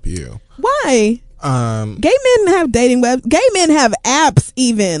shit to help you. Why? Gay men have dating webs. Gay men have apps,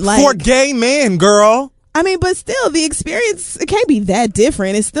 even like for gay men, girl. I mean, but still, the experience, it can't be that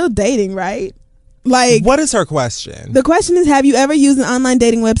different. It's still dating, right? Like, what is her question? The question is, have you ever used an online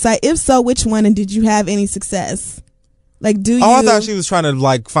dating website? If so, which one? And did you have any success? Like, do you? Oh, I thought she was trying to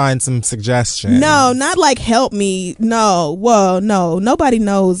like find some suggestions. No, not like help me. No, whoa, no. Nobody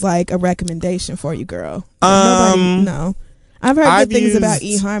knows like a recommendation for you, girl. Nobody, no. I've heard good things about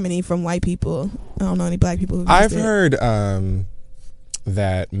eHarmony from white people. I don't know any black people who've used I've heard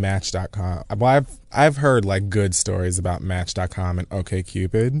that Match.com. Well, I've heard like good stories about Match.com and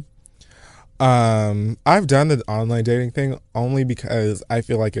OkCupid. I've done the online dating thing only because I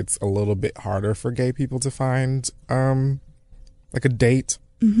feel like it's a little bit harder for gay people to find like a date.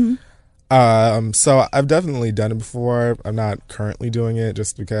 Mm-hmm. So I've definitely done it before. I'm not currently doing it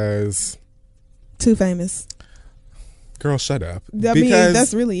just because. Too famous. Girl, shut up. I mean,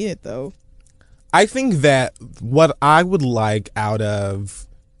 that's really it, though. I think that what I would like out of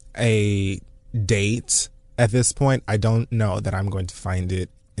a date at this point, I don't know that I'm going to find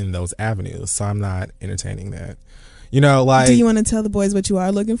it in those avenues, so I'm not entertaining that. You know, like. Do you want to tell the boys what you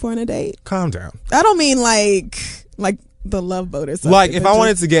are looking for in a date? Calm down. I don't mean like the Love Boat or something. Like if I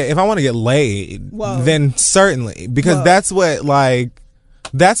want to get laid, whoa, then certainly, because whoa,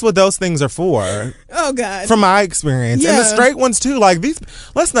 that's what those things are for. Oh God. From my experience. Yeah. And the straight ones too. Like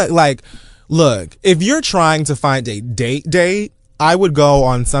let's not like, look, if you're trying to find a date, I would go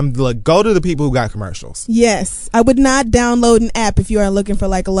on go to the people who got commercials. Yes. I would not download an app if you are looking for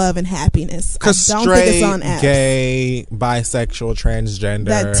like love and happiness. I don't think it's on apps. Gay, bisexual, transgender.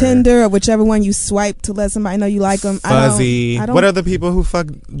 That Tinder or whichever one you swipe to let somebody know you like them. Fuzzy. I don't, what are the people who fuck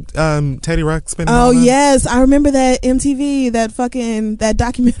Teddy Ruxpin? Oh yes. I remember that MTV, that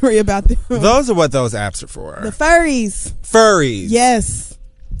documentary about them. Those are what those apps are for. The furries. Yes.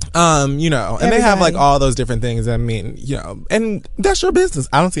 You know, and they have like all those different things. I mean, you know, and that's your business.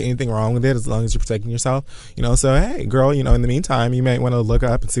 I don't see anything wrong with it as long as you're protecting yourself. You know, so hey, girl, you know, in the meantime, you may want to look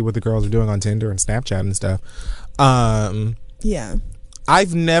up and see what the girls are doing on Tinder and Snapchat and stuff. Yeah.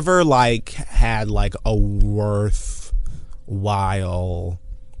 I've never like had like a worthwhile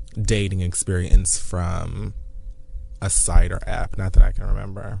dating experience from a site or app. Not that I can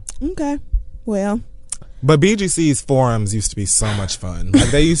remember. Okay. Well. But BGC's forums used to be so much fun.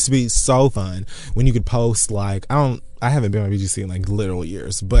 Like they used to be so fun when you could post like I haven't been on BGC in like literal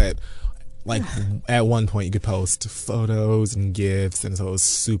years, but like at one point you could post photos and GIFs, and so it was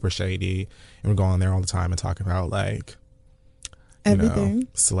super shady. And we're going there all the time and talk about like everything,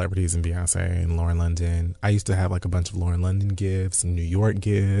 celebrities and Beyonce and Lauren London. I used to have like a bunch of Lauren London gifts and New York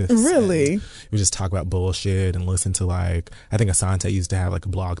gifts. Really? We just talk about bullshit and listen to like, I think Asante used to have like a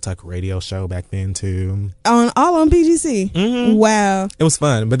Blog Talk radio show back then too. All on BGC. Mm-hmm. Wow. It was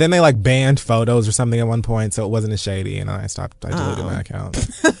fun, but then they like banned photos or something at one point, so it wasn't as shady, and I deleted my account.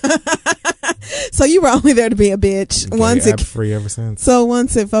 So you were only there to be a bitch. Once it free ever since. So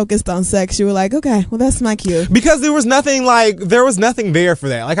once it focused on sex, you were like, okay, well that's my cue. Because there was nothing there for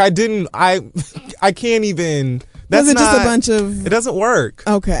that. Like I can't even. That's was it just a bunch of? It doesn't work.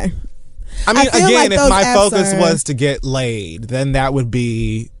 Okay. I mean, again, like if my focus was to get laid, then that would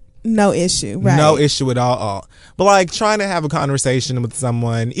be no issue, right? No issue at all. But like trying to have a conversation with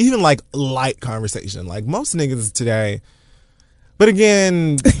someone, even like light conversation, like most niggas today. But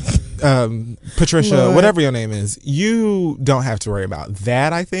again. Patricia, Lord. Whatever your name is, you don't have to worry about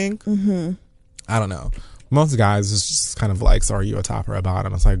that, I think. Mm-hmm. I don't know. Most guys is just kind of like, so are you a top or a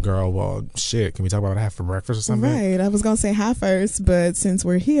bottom? It's like, girl, well, shit, can we talk about what I have for breakfast or something? Right. I was going to say hi first, but since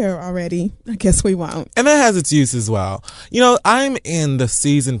we're here already, I guess we won't. And that has its use as well. You know, I'm in the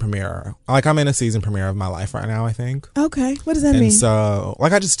season premiere. Like, I'm in a season premiere of my life right now, I think. Okay. What does that mean? And so,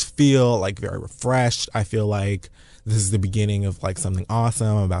 like, I just feel, like, very refreshed. I feel like this is the beginning of, like, something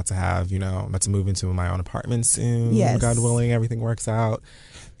awesome. I'm about to have, you know, I'm about to move into my own apartment soon. Yes. God willing, everything works out.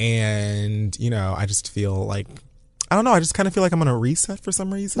 And, you know, I just feel like, I don't know, I just kind of feel like I'm on a reset for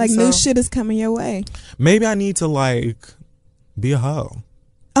some reason. Like, new shit is coming your way. Maybe I need to, like, be a hoe.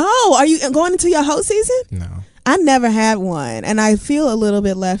 Oh, are you going into your hoe season? No. I never had one, and I feel a little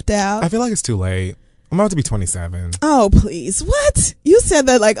bit left out. I feel like it's too late. I'm about to be 27. Oh, please. What? You said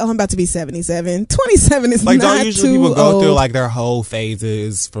that like, oh, I'm about to be 77. 27 is like, not don't usually too people go old. through like their whole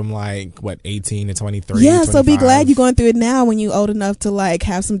phases from like, what, 18 to 23? Yeah, so be 25? glad you're going through it now when you're old enough to like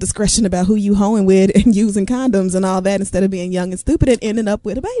have some discretion about who you hoeing with and using condoms and all that instead of being young and stupid and ending up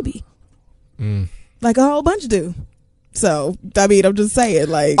with a baby. Like a whole bunch do. So, I mean, I'm just saying,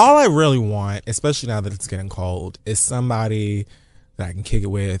 like, All I really want, especially now that it's getting cold, is somebody that I can kick it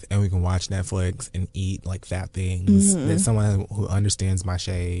with and we can watch Netflix and eat like fat things. There's someone who understands my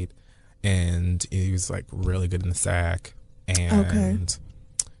shade and he's like really good in the sack. And,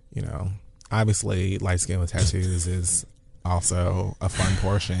 you know, obviously light skin with tattoos is also a fun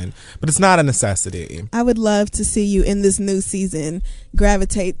portion, but it's not a necessity. I would love to see you in this new season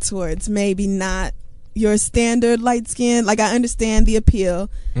gravitate towards maybe not your standard light skin. Like, I understand the appeal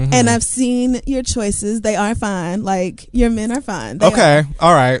and I've seen your choices. They are fine. Like, your men are fine. They Okay.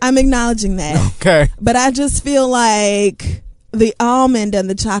 All right. I'm acknowledging that. Okay. But I just feel like the almond and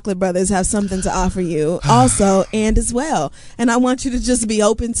the chocolate brothers have something to offer you also and as well. And I want you to just be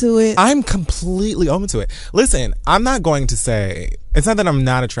open to it. I'm completely open to it. Listen, I'm not going to say, it's not that I'm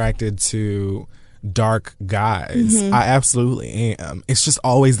not attracted to dark guys. I absolutely am. It's just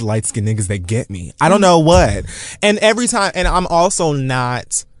always light skinned niggas that get me. I don't know what. And every time, and I'm also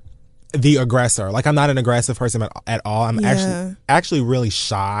not the aggressor. Like, I'm not an aggressive person at all. I'm actually really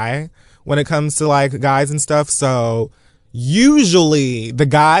shy when it comes to like guys and stuff. So usually the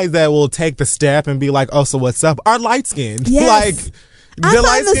guys that will take the step and be like, oh, so what's up, are light skinned. Yes. Like, the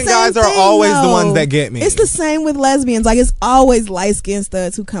light skinned guys are always the ones that get me. It's the same with lesbians. Like, it's always light skinned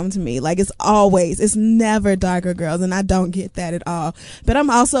studs who come to me. Like, it's never darker girls, and I don't get that at all. But I'm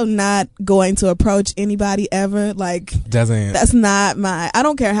also not going to approach anybody ever. Like, that's not I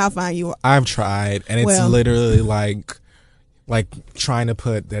don't care how fine you are. I've tried, and it's literally like trying to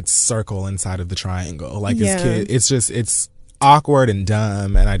put that circle inside of the triangle. Like, it's awkward and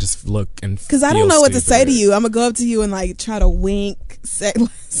dumb, and I just look and because I don't know what to say to you. I'm gonna go up to you and like try to wink sexually.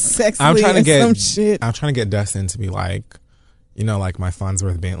 I'm trying to some shit. I'm trying to get Dustin to be like, you know, like my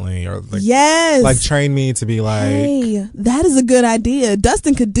Farnsworth Bentley, or like, like train me to be like, hey, that is a good idea.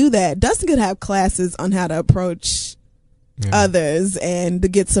 Dustin could do that. Dustin could have classes on how to approach others and to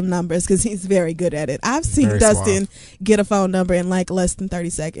get some numbers because he's very good at it. I've seen Dustin get a phone number in like less than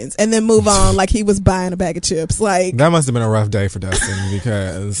 30 seconds and then move on like he was buying a bag of chips. Like, that must have been a rough day for Dustin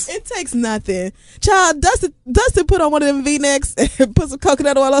because it takes nothing. Child, Dustin put on one of them V-necks and put some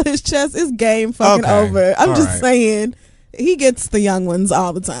coconut oil on his chest. It's game fucking over. I'm just saying, he gets the young ones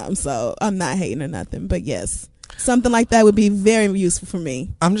all the time, so I'm not hating or nothing, but yes, something like that would be very useful for me.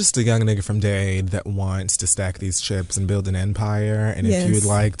 I'm just a young nigga from Dade that wants to stack these chips and build an empire. And if you would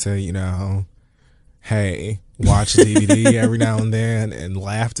like to, you know, hey, watch a DVD every now and then and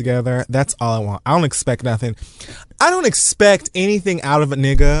laugh together, that's all I want. I don't expect nothing. I don't expect anything out of a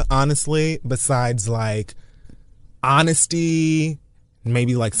nigga, honestly, besides like honesty,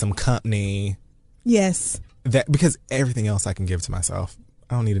 maybe like some company. Yes. That, because everything else I can give to myself.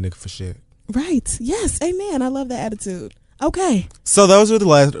 I don't need a nigga for shit. Right. Yes. Amen. I love that attitude. Okay. So those are the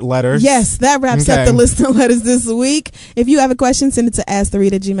letters. Yes, that wraps up the list of letters this week. If you have a question, send it to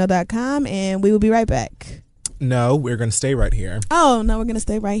asktheread@gmail.com and we will be right back. No, we're going to stay right here. Oh, no, we're going to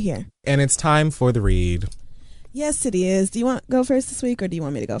stay right here. And it's time for the read. Yes, it is. Do you want to go first this week or do you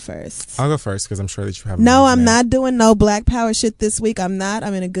want me to go first? I'll go first because I'm sure that you have. No, I'm not doing no Black Power shit this week. I'm not.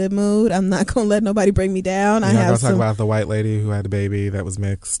 I'm in a good mood. I'm not going to let nobody bring me down. You're not going to talk about the white lady who had a baby that was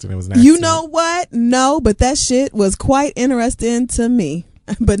mixed and it was nasty. You know what? No, but that shit was quite interesting to me.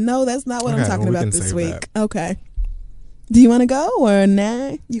 But no, that's not what I'm talking about this week. Okay. Do you want to go or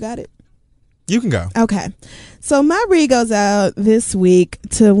nah? You got it? You can go. Okay. So my read goes out this week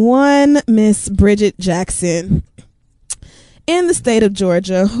to one Miss Bridget Jackson in the state of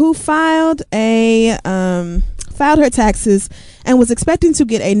Georgia who filed her taxes and was expecting to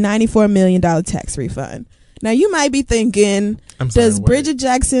get a $94 million tax refund. Now, you might be thinking, does Bridget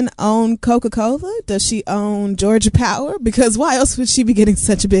Jackson own Coca-Cola? Does she own Georgia Power? Because why else would she be getting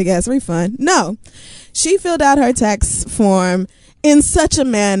such a big-ass refund? No. She filled out her tax form in such a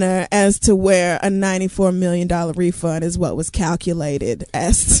manner as to where a $94 million refund is what was calculated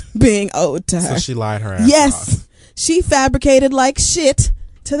as being owed to her. So she lied her ass off. She fabricated like shit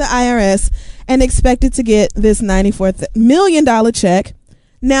to the IRS and expected to get this $94 million check.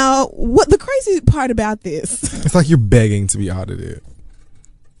 Now, what the crazy part about this? It's like you're begging to be audited.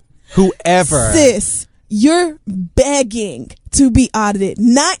 Whoever. Sis, you're begging to be audited.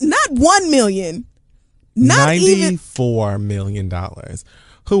 Not 1 million. Not $94 million.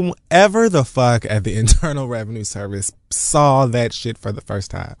 Whoever the fuck at the Internal Revenue Service saw that shit for the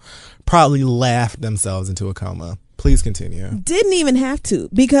first time probably laughed themselves into a coma. Please continue. Didn't even have to,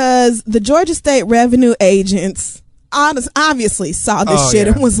 because the Georgia State Revenue agents obviously saw this shit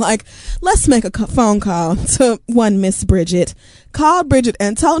and was like, let's make a phone call to one Miss Bridget. Called Bridget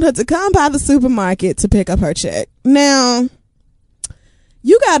and told her to come by the supermarket to pick up her check. Now,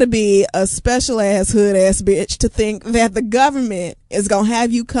 you gotta be a special ass hood ass bitch to think that the government is gonna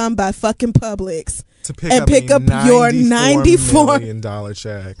have you come by fucking Publix to pick up your $94 million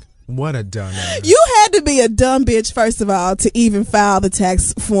check. What a dumbass. You had to be a dumb bitch, first of all, to even file the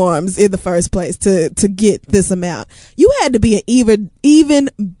tax forms in the first place to get this amount. You had to be an even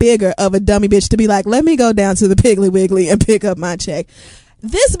bigger of a dummy bitch to be like, let me go down to the Piggly Wiggly and pick up my check.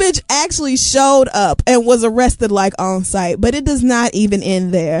 This bitch actually showed up and was arrested like on site, but it does not even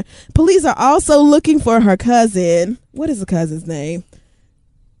end there. Police are also looking for her cousin. What is the cousin's name?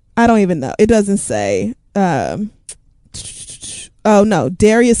 I don't even know. It doesn't say. Oh no,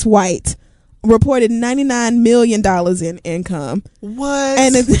 Darius White reported $99 million in income. What?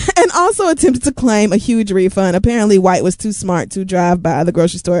 And also attempted to claim a huge refund. Apparently White was too smart to drive by the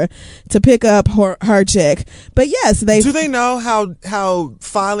grocery store to pick up her check. But yes, do they know how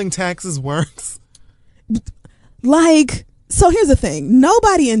filing taxes works? Like, so here's the thing.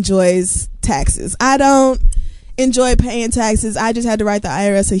 Nobody enjoys taxes. I don't enjoy paying taxes. I just had to write the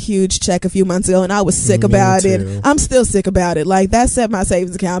IRS a huge check a few months ago, and I was sick about it. I'm still sick about it. Like, that set my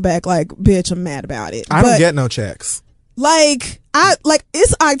savings account back. Like, bitch, I'm mad about it. I don't get no checks.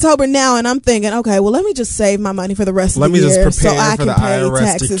 It's October now, and I'm thinking, okay, well, let me just save my money for the rest of the year. Let me just prepare for the IRS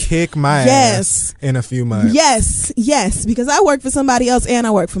taxes. to kick my ass in a few months. Yes, because I work for somebody else and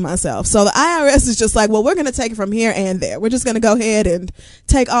I work for myself. So the IRS is just like, well, we're going to take it from here and there. We're just going to go ahead and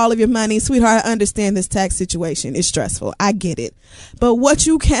take all of your money. Sweetheart, I understand this tax situation is stressful. I get it. But what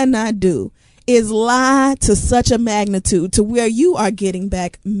you cannot do is lie to such a magnitude to where you are getting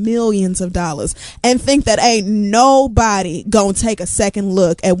back millions of dollars and think that ain't nobody gonna take a second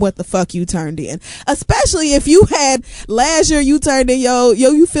look at what the fuck you turned in. Especially if you had last year, you turned in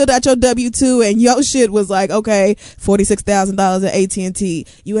you filled out your W-2 and your shit was like, okay, $46,000 at AT&T.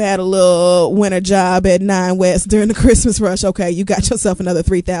 You had a little winter job at 9 West during the Christmas rush. Okay, you got yourself another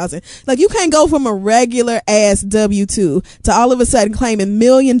 $3,000. Like, you can't go from a regular ass W-2 to all of a sudden claiming $1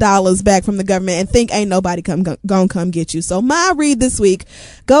 million back from the government and think ain't nobody gonna come get you. So my read this week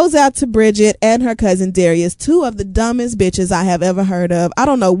goes out to Bridget and her cousin Darius, two of the dumbest bitches I have ever heard of. I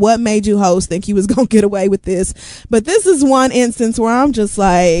don't know what made you hoes think you was gonna get away with this, but this is one instance where I'm just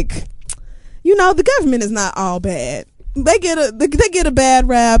like, the government is not all bad. They get a bad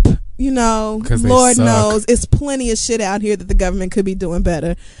rap. Lord knows it's plenty of shit out here that the government could be doing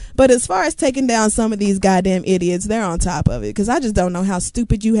better. But as far as taking down some of these goddamn idiots, they're on top of it. Because I just don't know how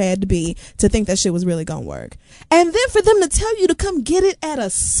stupid you had to be to think that shit was really going to work. And then for them to tell you to come get it at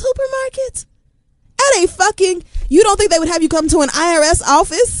a supermarket? At a fucking... You don't think they would have you come to an IRS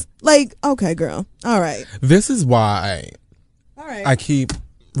office? Like, okay, girl. All right. This is why I keep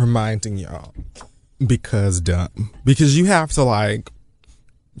reminding y'all. Because dumb. Because you have to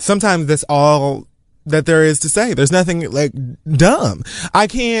sometimes that's all that there is to say. There's nothing dumb. I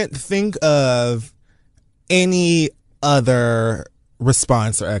can't think of any other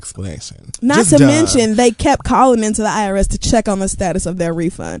response or explanation. Not to mention, they kept calling into the IRS to check on the status of their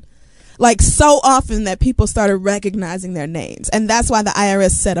refund. So often that people started recognizing their names. And that's why the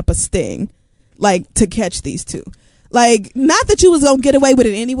IRS set up a sting, to catch these two. Not that you was gonna get away with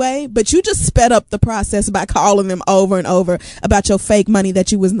it anyway, but you just sped up the process by calling them over and over about your fake money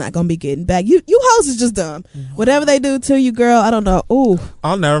that you was not gonna be getting back. You hoes is just dumb. Whatever they do to you, girl, I don't know. Ooh.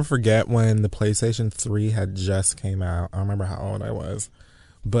 I'll never forget when the PlayStation 3 had just came out. I don't remember how old I was,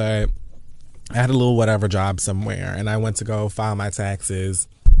 but I had a little whatever job somewhere, and I went to go file my taxes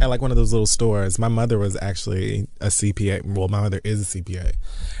at one of those little stores. My mother was actually a CPA. Well, my mother is a CPA,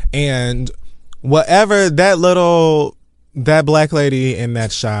 and whatever that little that black lady in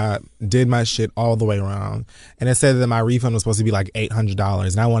that shop did my shit all the way wrong. And it said that my refund was supposed to be like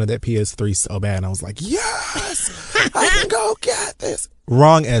 $800. And I wanted that PS3 so bad. And I was like, yes, I can go get this.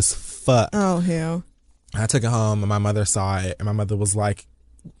 Wrong as fuck. Oh, hell. I took it home and my mother saw it. And my mother was like,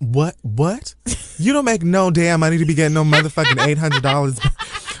 what? You don't make no damn money to be getting no motherfucking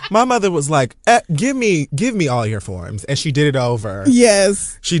 $800. My mother was like, give me all your forms. And she did it over.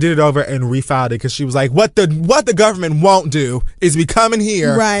 Yes. She did it over and refiled it because she was like, what the government won't do is be coming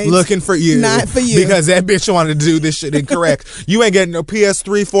here looking for you. Not for you. Because that bitch wanted to do this shit incorrect. You ain't getting no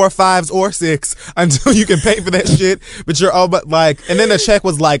PS3, 4, 5s, or 6 until you can pay for that shit. But and then the check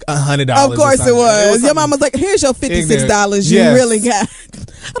was like $100. Of course it was. Your mom was like, here's your $56 you really got.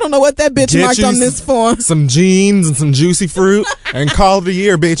 I don't know what that bitch marked on this form. Some jeans and some juicy fruit and call it a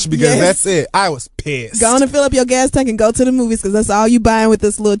year, bitch, because that's it. I was pissed. Go on and fill up your gas tank and go to the movies because that's all you buying with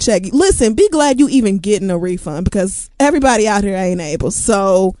this little check. Listen, be glad you even getting a refund because everybody out here ain't able.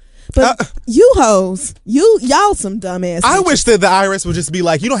 So, but you hoes, y'all some dumbass. I wish that the IRS would just be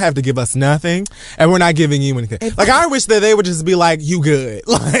like, you don't have to give us nothing and we're not giving you anything. I wish that they would just be like, you good.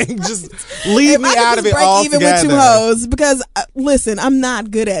 Like, just leave me out of it altogether. Even with you hoes, because listen, I'm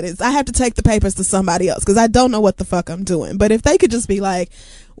not good at it. I have to take the papers to somebody else because I don't know what the fuck I'm doing. But if they could just be like,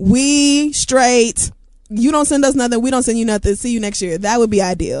 we straight, you don't send us nothing, we don't send you nothing, see you next year, that would be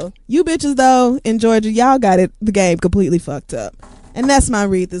ideal. You bitches though in Georgia, y'all got the game completely fucked up. And that's my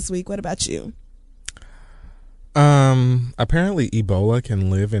read this week. What about you? Apparently Ebola can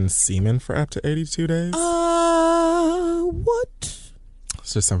live in semen for up to 82 days. What?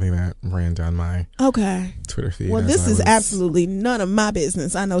 It's just something that ran down my Twitter feed. Well, this is absolutely none of my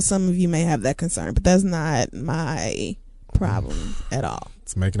business. I know some of you may have that concern, but that's not my problem at all.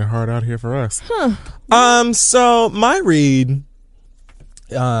 It's making it hard out here for us. So my read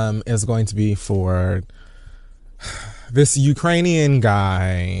is going to be for this Ukrainian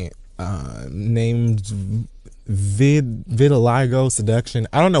guy named Vitiligo Seduction.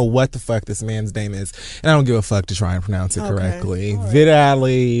 I don't know what the fuck this man's name is, and I don't give a fuck to try and pronounce it correctly. Right.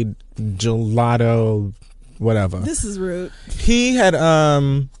 Vitali Gelato, whatever. This is rude. He had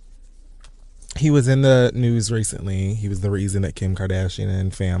he was in the news recently. He was the reason that Kim Kardashian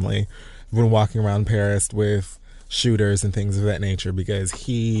and family were walking around Paris with shooters and things of that nature because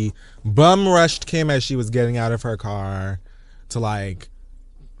he bum rushed Kim as she was getting out of her car to like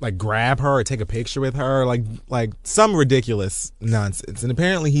grab her or take a picture with her, like some ridiculous nonsense. And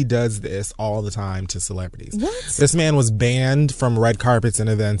apparently he does this all the time to celebrities. What? This man was banned from red carpets and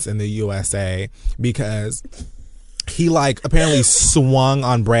events in the USA because he apparently swung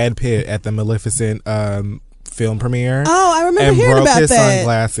on Brad Pitt at the Maleficent film premiere. Oh, I remember hearing about that. And broke his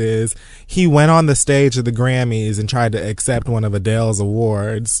sunglasses. He went on the stage of the Grammys and tried to accept one of Adele's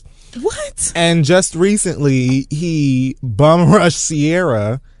awards. What? And just recently, he bum rushed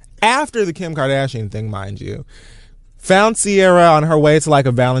Ciara after the Kim Kardashian thing, mind you. Found Ciara on her way to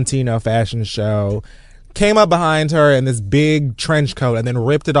a Valentino fashion show. Came up behind her in this big trench coat and then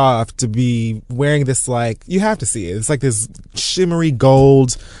ripped it off to be wearing this you have to see it. It's this shimmery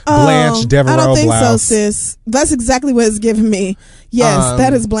gold Blanche Devereaux blouse. I don't think so, sis. That's exactly what it's giving me. Yes,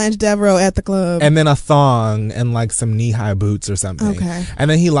 that is Blanche Devereaux at the club. And then a thong and some knee-high boots or something. Okay. And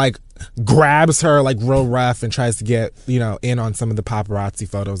then he grabs her real rough and tries to get in on some of the paparazzi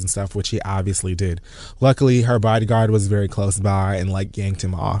photos and stuff, which he obviously did. Luckily, her bodyguard was very close by and yanked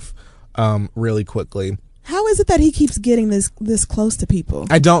him off really quickly. How is it that he keeps getting this close to people?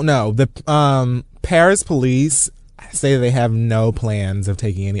 I don't know. The Paris police say they have no plans of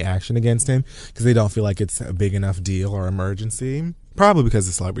taking any action against him because they don't feel like it's a big enough deal or emergency. Probably because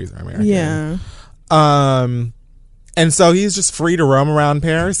the celebrities are American. Yeah. And so he's just free to roam around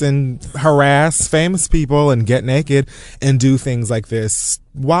Paris and harass famous people and get naked and do things like this.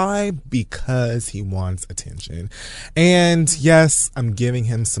 Why? Because he wants attention. And yes, I'm giving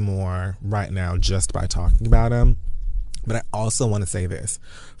him some more right now just by talking about him. But I also want to say this.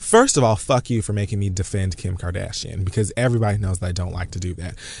 First of all, fuck you for making me defend Kim Kardashian because everybody knows that I don't like to do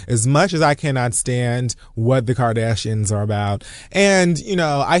that. As much as I cannot stand what the Kardashians are about, and,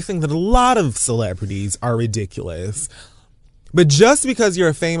 I think that a lot of celebrities are ridiculous. But just because you're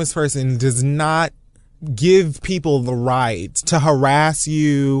a famous person does not give people the right to harass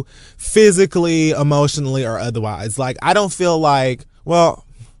you physically, emotionally, or otherwise. I don't feel you're going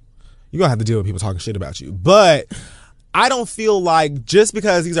to have to deal with people talking shit about you. But I don't feel like just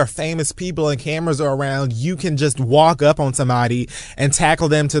because these are famous people and cameras are around, you can just walk up on somebody and tackle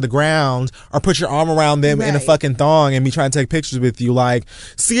them to the ground or put your arm around them in a fucking thong and be trying to take pictures with you.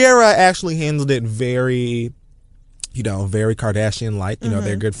 Ciara actually handled it very very Kardashian-like.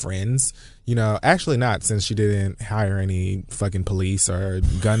 They're good friends. Actually not, since she didn't hire any fucking police or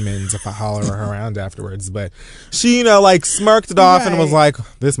gunmen to holler her around afterwards. But she, smirked it off and was like,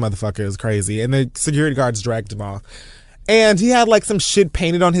 this motherfucker is crazy. And the security guards dragged him off. And he had some shit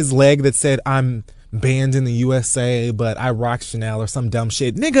painted on his leg that said, I'm banned in the USA, but I rock Chanel or some dumb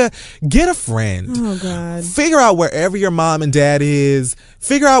shit. Nigga, get a friend. Oh, God. Figure out wherever your mom and dad is.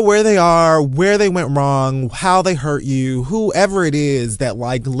 Figure out where they are, where they went wrong, how they hurt you, whoever it is that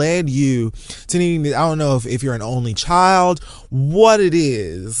led you to needing to, I don't know if you're an only child, what it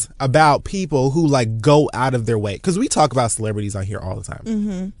is about people who go out of their way. Because we talk about celebrities on here all the time.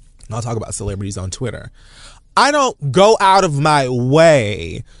 Mm-hmm. I'll talk about celebrities on Twitter. I don't go out of my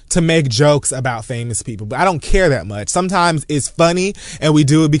way to make jokes about famous people, but I don't care that much. Sometimes it's funny and we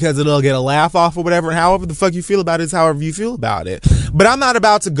do it because it'll get a laugh off or whatever, and however the fuck you feel about it is however you feel about it. But I'm not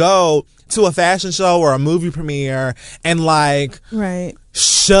about to go to a fashion show or a movie premiere and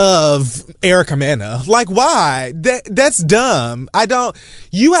shove Erica Mena. Why? That's dumb.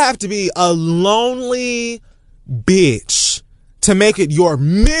 You have to be a lonely bitch to make it your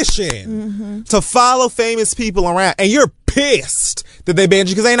mission to follow famous people around. And you're pissed that they banned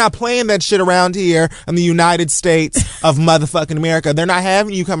you because they're not playing that shit around here in the United States of motherfucking America. They're not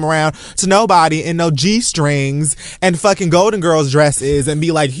having you come around to nobody in no G-strings and fucking Golden Girls dresses and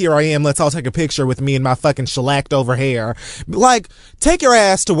be like, here I am, let's all take a picture with me and my fucking shellacked over hair. Take your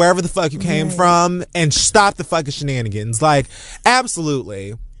ass to wherever the fuck you came from and stop the fucking shenanigans.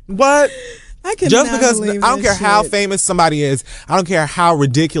 Absolutely. What? Just because I don't care how famous somebody is, I don't care how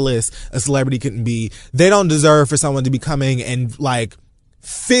ridiculous a celebrity can be, they don't deserve for someone to be coming and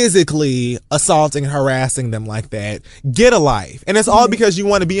physically assaulting and harassing them like that. Get a life. And it's all because you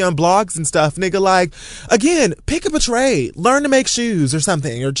want to be on blogs and stuff, nigga. Again, pick up a trade, learn to make shoes or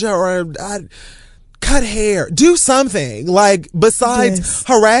something, or cut hair, do something besides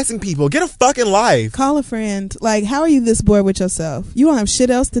harassing people. Get a fucking life. Call a friend. How are you this bored with yourself? You don't have shit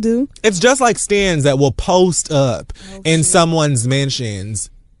else to do? It's just like stans that will post up in someone's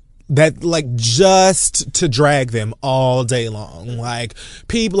mentions that just to drag them all day long.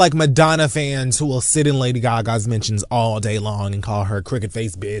 People Madonna fans who will sit in Lady Gaga's mentions all day long and call her crooked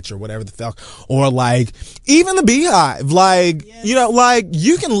face bitch or whatever the fuck. Or even the Beehive.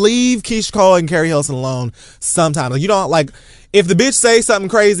 You can leave Keisha Cole and Carrie Hilson alone sometimes. You don't if the bitch say something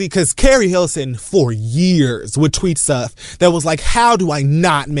crazy, because Carrie Hilson for years would tweet stuff that was how do I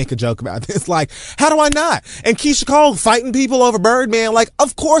not make a joke about this? How do I not? And Keisha Cole fighting people over Birdman,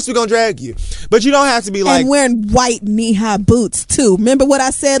 of course we're gonna drag you. But you don't have to be and wearing white knee-high boots too. Remember what I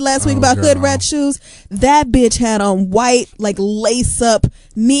said last week about hood rat shoes? That bitch had on white, lace-up,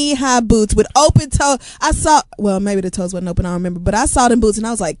 knee-high boots with open toe. Maybe the toes wasn't open, I don't remember, but I saw them boots and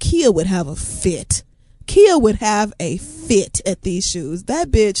I was like, Kia would have a fit. Kia would have a fit at these shoes. That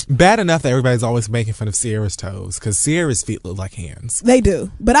bitch. Bad enough that everybody's always making fun of Sierra's toes, because Sierra's feet look like hands. They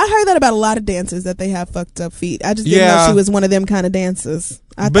do. But I heard that about a lot of dancers, that they have fucked up feet. I just didn't know she was one of them kind of dancers.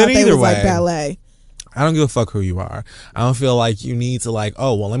 I thought they was ballet. I don't give a fuck who you are. I don't feel like you need to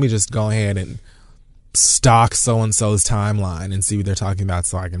let me just go ahead and stalk so-and-so's timeline and see what they're talking about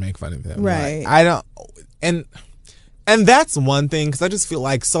so I can make fun of them. Right. I don't. And that's one thing, because I just feel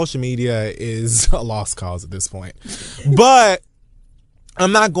like social media is a lost cause at this point. But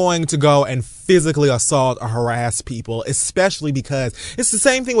I'm not going to go and physically assault or harass people, especially because it's the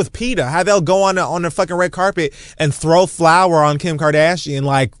same thing with PETA, how they'll go on the fucking red carpet and throw flour on Kim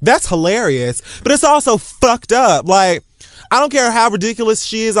Kardashian. That's hilarious, but it's also fucked up. I don't care how ridiculous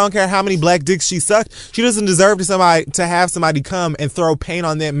she is. I don't care how many black dicks she sucked. She doesn't deserve to have somebody come and throw paint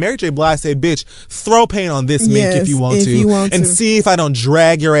on them. Mary J. Blige said, bitch, throw paint on this mink if you want to. And see if I don't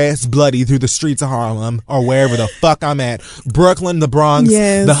drag your ass bloody through the streets of Harlem or wherever the fuck I'm at. Brooklyn, the Bronx,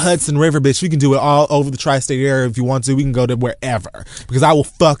 the Hudson River, bitch. We can do it all over the tri-state area if you want to. We can go to wherever. Because I will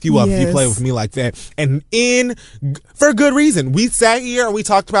fuck you up if you play with me like that. And for good reason. We sat here and we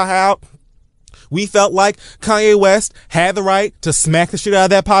talked about how we felt like Kanye West had the right to smack the shit out of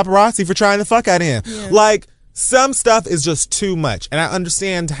that paparazzi for trying to fuck at him. Yeah. Some stuff is just too much. And I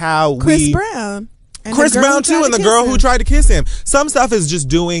understand how Chris Brown. And Chris Brown too, and the girl who tried to kiss him. Some stuff is just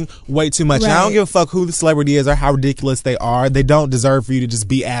doing way too much. Right. And I don't give a fuck who the celebrity is or how ridiculous they are. They don't deserve for you to just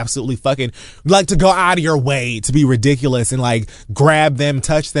be absolutely fucking, to go out of your way to be ridiculous and grab them,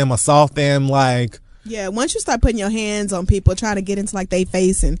 touch them, assault them. Yeah, once you start putting your hands on people, trying to get into their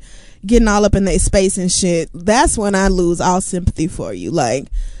face and getting all up in their space and shit, that's when I lose all sympathy for you.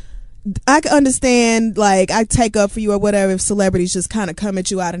 I can understand, like, I take up for you or whatever if celebrities just kind of come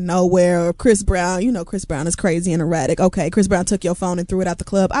at you out of nowhere. Or Chris Brown, you know, Chris Brown is crazy and erratic. Okay, Chris Brown took your phone and threw it out the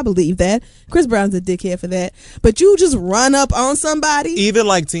club. I believe that. Chris Brown's a dickhead for that. But you just run up on somebody. Even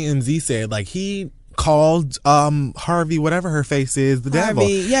like TMZ said, like, he called Harvey, whatever her face is, the devil.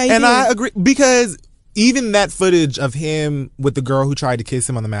 Yeah, and I agree, because even that footage of him with the girl who tried to kiss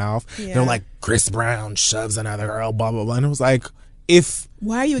him on the mouth, they're like, Chris Brown shoves another girl, blah, blah, blah. And it was like, if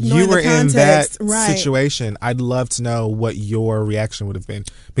why are you ignoring were the context? in that situation, I'd love to know what your reaction would have been,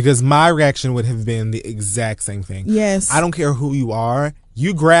 because my reaction would have been the exact same thing. Yes. I don't care who you are.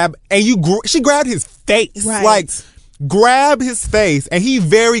 You grab, and she grabbed his face. Right. Like, grab his face, and he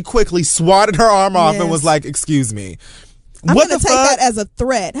very quickly swatted her arm off and was like, excuse me. I'm going to take that as a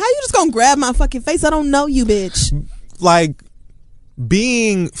threat. How you just going to grab my fucking face? I don't know you, bitch. Like,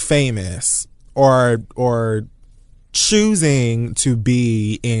 being famous or choosing to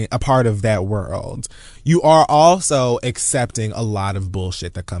be in a part of that world, you are also accepting a lot of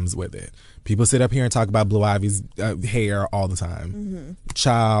bullshit that comes with it. People sit up here and talk about Blue Ivy's hair all the time. Mm-hmm.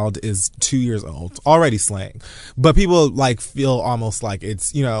 Child is 2 years old, already slaying. But people like feel almost like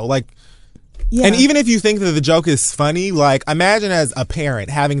it's, you know, like, yeah. And even if you think that the joke is funny, like, imagine as a parent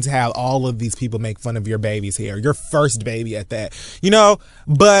having to have all of these people make fun of your baby's hair, your first baby at that, you know?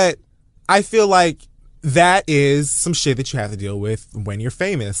 But I feel like that is some shit that you have to deal with when you're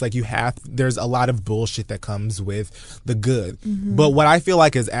famous. Like, there's a lot of bullshit that comes with the good. Mm-hmm. But what I feel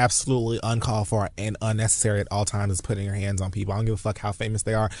like is absolutely uncalled for and unnecessary at all times is putting your hands on people. I don't give a fuck how famous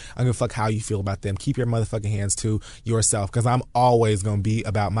they are. I don't give a fuck how you feel about them. Keep your motherfucking hands to yourself, because I'm always going to be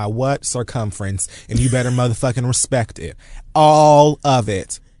about my circumference, and you better motherfucking respect it. All of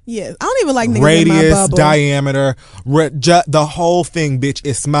it. Yes, I don't even like niggas radius, in my bubble. Diameter, the whole thing, bitch.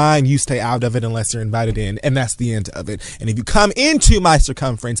 It's mine. You stay out of it unless you're invited in, and that's the end of it. And if you come into my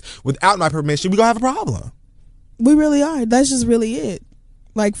circumference without my permission, we're gonna have a problem. We really are. That's just really it.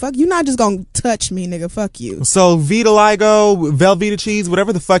 Like, fuck, you're not just gonna touch me, nigga. Fuck you. So, Vitiligo, Velveeta Cheese,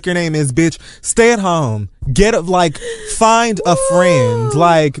 whatever the fuck your name is, bitch, stay at home. Find a friend.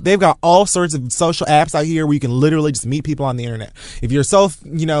 Like, they've got all sorts of social apps out here where you can literally just meet people on the internet. If you're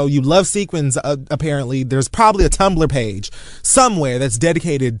you love sequins, apparently, there's probably a Tumblr page somewhere that's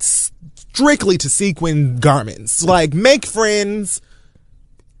dedicated strictly to sequin garments. Like, make friends.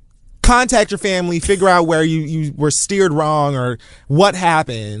 Contact your family, figure out where you were steered wrong or what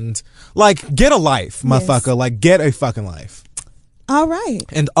happened. Like, get a life, motherfucker. Yes. Like, get a fucking life. All right.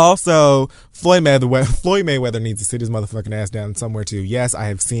 And also, Floyd Mayweather needs to sit his motherfucking ass down somewhere too. Yes, I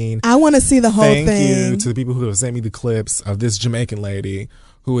have seen. I want to see the whole thing. Thank you to the people who have sent me the clips of this Jamaican lady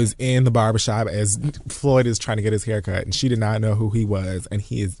who is in the barbershop as Floyd is trying to get his hair cut, and she did not know who he was, and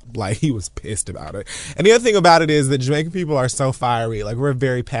he was pissed about it. And the other thing about it is that Jamaican people are so fiery. Like, we're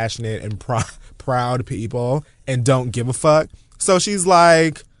very passionate and proud people and don't give a fuck. So she's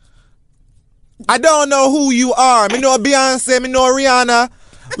like, I don't know who you are. Me know Beyonce, me know Rihanna.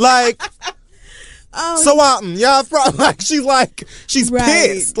 Like, she's right.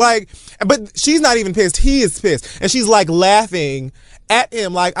 pissed. Like, but she's not even pissed. He is pissed. And she's like laughing at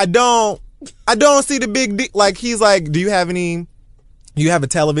him. Like, I don't see the big deal. Like, he's like, do you have a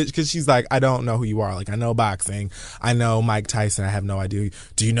television? Because she's like, I don't know who you are. Like, I know boxing. I know Mike Tyson. I have no idea.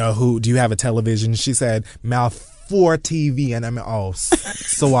 Do you have a television? She said, mouth for TV. And I mean,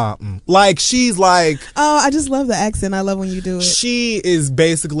 like, she's like, oh, I just love the accent. I love when you do it. She is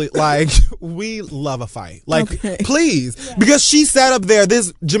basically like, we love a fight. Like, okay. Please. Yeah. Because she sat up there,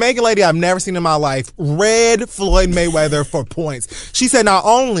 this Jamaican lady I've never seen in my life, read Floyd Mayweather for points. She said, not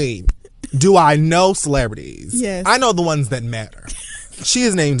only do I know celebrities, yes, I know the ones that matter. She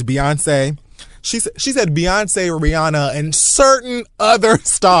is named Beyonce. She said Beyonce, Rihanna, and certain other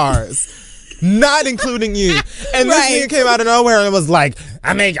stars. Not including you. And this nigga came out of nowhere and was like,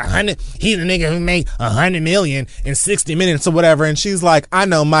 I make 100. He's a nigga who make 100 million in 60 minutes or whatever. And she's like, I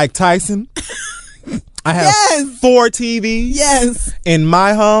know Mike Tyson. I have 4 TVs in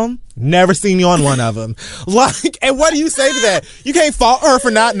my home. Never seen you on one of them. Like, and what do you say to that? You can't fault her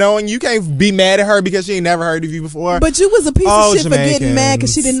for not knowing. You can't be mad at her because she ain't never heard of you before. But you was a piece of shit Jamaicans. For getting mad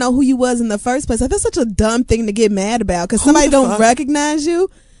because she didn't know who you was in the first place. Like, that's such a dumb thing to get mad about because somebody don't recognize you.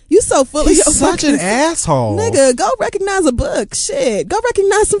 You so full of your such an asshole. Nigga, go recognize a book. Shit. Go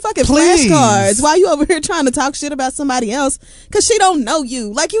recognize some fucking flashcards while you over here trying to talk shit about somebody else because she don't know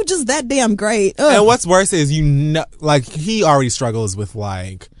you. Like, you just that damn great. Ugh. And what's worse is, like, he already struggles with,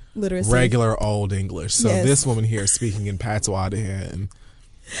 like, literacy, regular old English. So this woman here is speaking in patois to him.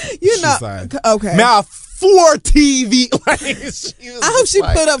 You know, She's like, okay. Now 4 TV. Like, I hope she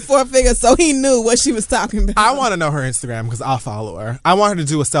put up 4 figures so he knew what she was talking about. I want to know her Instagram because I'll follow her. I want her to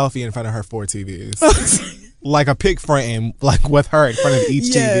do a selfie in front of her 4 TVs. Like a pic frame, like with her in front of each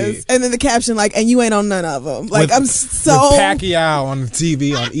TV. And then the caption, like, and you ain't on none of them. Like, I'm so... With Pacquiao on the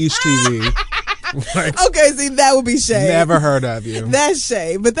TV, on each TV. Like, okay, see, that would be shade. Never heard of you. That's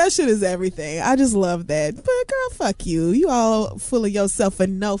shade, but that shit is everything. I just love that. But girl, fuck you. You all full of yourself for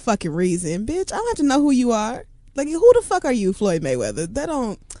no fucking reason, bitch. I don't have to know who you are. Like, who the fuck are you, Floyd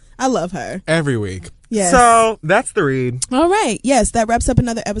Mayweather? I love her. Every week. Yes. So that's the read. All right. Yes, that wraps up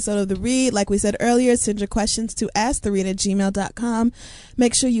another episode of The Read. Like we said earlier, send your questions to asktheread@gmail.com.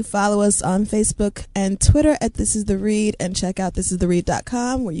 Make sure you follow us on Facebook and Twitter at This Is The Read, and check out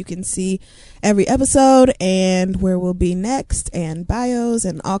thisistheread.com where you can see every episode and where we'll be next and bios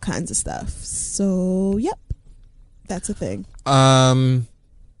and all kinds of stuff. So, yep. That's a thing. I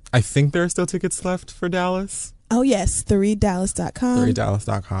think there are still tickets left for Dallas. Oh, yes. TheReadDallas.com.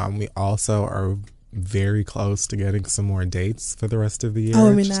 TheReadDallas.com. We also are very close to getting some more dates for the rest of the year.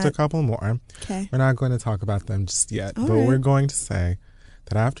 Oh, just a couple more. Okay. We're not going to talk about them just yet, all but right. we're going to say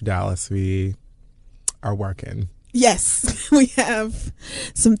that after Dallas, we are working. Yes, we have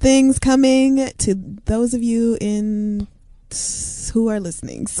some things coming to those of you who are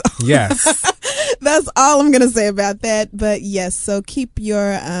listening. So. Yes. That's all I'm going to say about that. But yes, so keep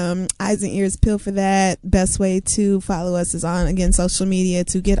your eyes and ears peeled for that. Best way to follow us is on, again, social media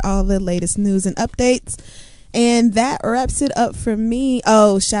to get all the latest news and updates. And that wraps it up for me.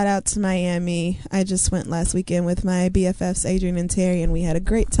 Oh, shout out to Miami. I just went last weekend with my BFFs, Adrian and Terry, and we had a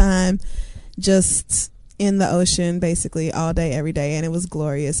great time just in the ocean basically all day, every day. And it was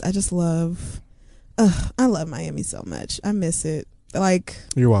glorious. I love Miami so much. I miss it. Like,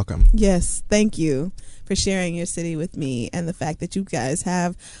 you're welcome. Yes, thank you for sharing your city with me, and the fact that you guys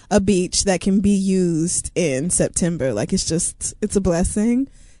have a beach that can be used in September. Like, it's a blessing,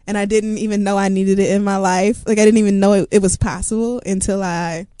 and I didn't even know I needed it in my life. Like, I didn't even know it was possible until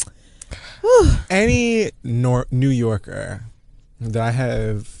Any New Yorker that I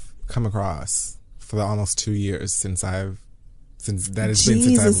have come across for the almost 2 years since I've lived it's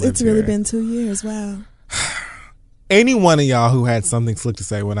really here. been 2 years. Wow. Any one of y'all who had something slick to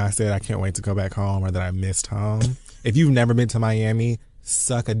say when I said I can't wait to go back home or that I missed home, if you've never been to Miami,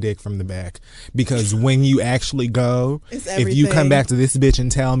 suck a dick from the back. Because when you actually go, if you come back to this bitch and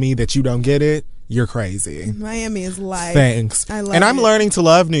tell me that you don't get it, you're crazy. Miami is life. Thanks. I'm learning to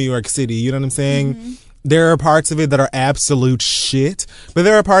love New York City. You know what I'm saying? Mm-hmm. There are parts of it that are absolute shit, but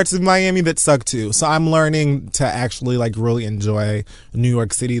there are parts of Miami that suck too. So I'm learning to actually like really enjoy New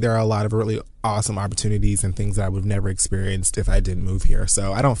York City. There are a lot of really awesome opportunities and things that I would have never experienced if I didn't move here.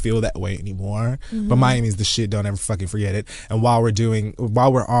 So I don't feel that way anymore. Mm-hmm. But Miami's the shit. Don't ever fucking forget it. And while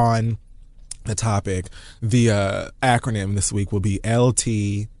we're on the topic, the acronym this week will be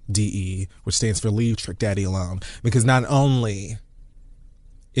LTDE, which stands for Leave Trick Daddy Alone. Because not only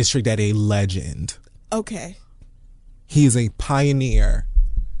is Trick Daddy a legend, okay, he's a pioneer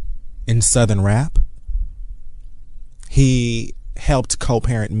in Southern rap. He helped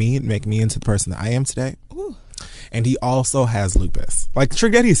co-parent me and make me into the person that I am today. Ooh. And he also has lupus. Like,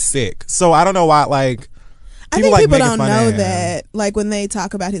 Trick Daddy's sick. So I don't know why, like, I think people don't know that. Like, when they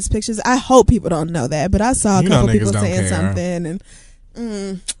talk about his pictures, I hope people don't know that. But I saw a couple people saying something,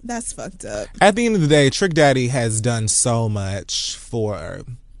 and that's fucked up. At the end of the day, Trick Daddy has done so much for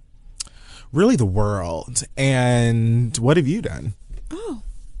really the world. And what have you done? Oh.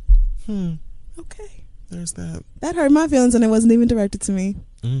 Okay. There's that. That hurt my feelings, and it wasn't even directed to me.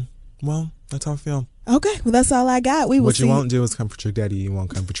 Well, that's how I feel. Okay. Well, that's all I got. What you won't do is come for Trick Daddy. You won't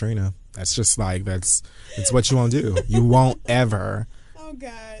come for Trina. That's just like, it's what you won't do. You won't ever, oh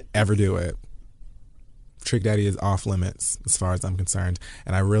God, ever do it. Trick Daddy is off limits as far as I'm concerned.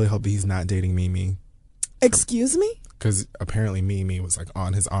 And I really hope that he's not dating Mimi. Excuse me? Because apparently Mimi was like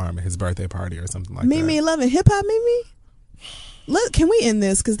on his arm at his birthday party or something like that. Mimi loving hip hop Mimi? Look, can we end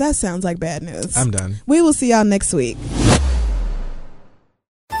this? Because that sounds like bad news. I'm done. We will see y'all next week.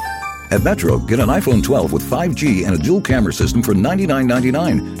 At Metro, get an iPhone 12 with 5G and a dual camera system for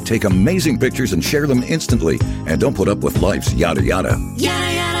 $99.99. Take amazing pictures and share them instantly. And don't put up with life's yada yada.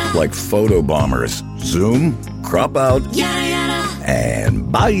 Yada yada. Like photo bombers. Zoom, crop out, Yada yada.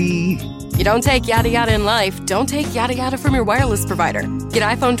 and bye. You don't take yada yada in life, don't take yada yada from your wireless provider. Get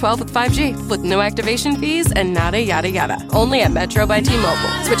iPhone 12 with 5G with no activation fees and nada yada yada. Only at Metro by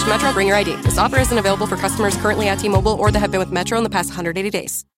T-Mobile. Switch to Metro, bring your ID. This offer isn't available for customers currently at T-Mobile or that have been with Metro in the past 180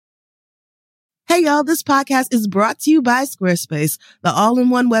 days. Hey y'all, this podcast is brought to you by Squarespace, the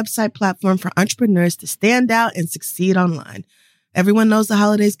all-in-one website platform for entrepreneurs to stand out and succeed online. Everyone knows the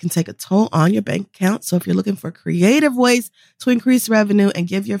holidays can take a toll on your bank account. So if you're looking for creative ways to increase revenue and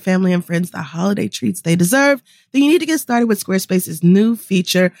give your family and friends the holiday treats they deserve, then you need to get started with Squarespace's new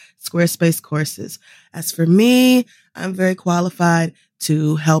feature, Squarespace Courses. As for me, I'm very qualified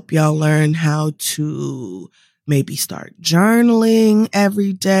to help y'all learn how to maybe start journaling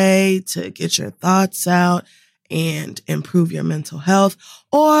every day to get your thoughts out and improve your mental health.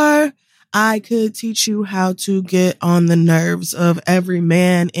 Or I could teach you how to get on the nerves of every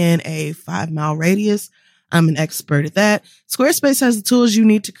man in a 5-mile radius. I'm an expert at that. Squarespace has the tools you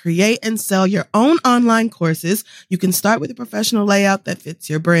need to create and sell your own online courses. You can start with a professional layout that fits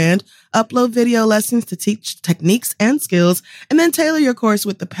your brand, upload video lessons to teach techniques and skills, and then tailor your course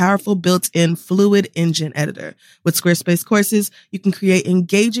with the powerful built-in Fluid Engine editor. With Squarespace Courses, you can create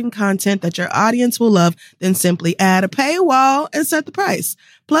engaging content that your audience will love, then simply add a paywall and set the price.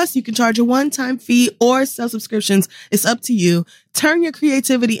 Plus, you can charge a one-time fee or sell subscriptions. It's up to you. Turn your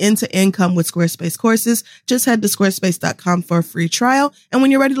creativity into income with Squarespace Courses. Just head to squarespace.com for a free trial. And when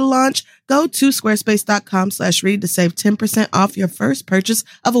you're ready to launch, go to squarespace.com/read to save 10% off your first purchase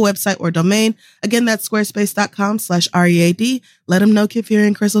of a website or domain. Again, that's squarespace.com/READ. Let them know Kid Fury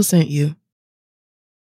and Crystal sent you.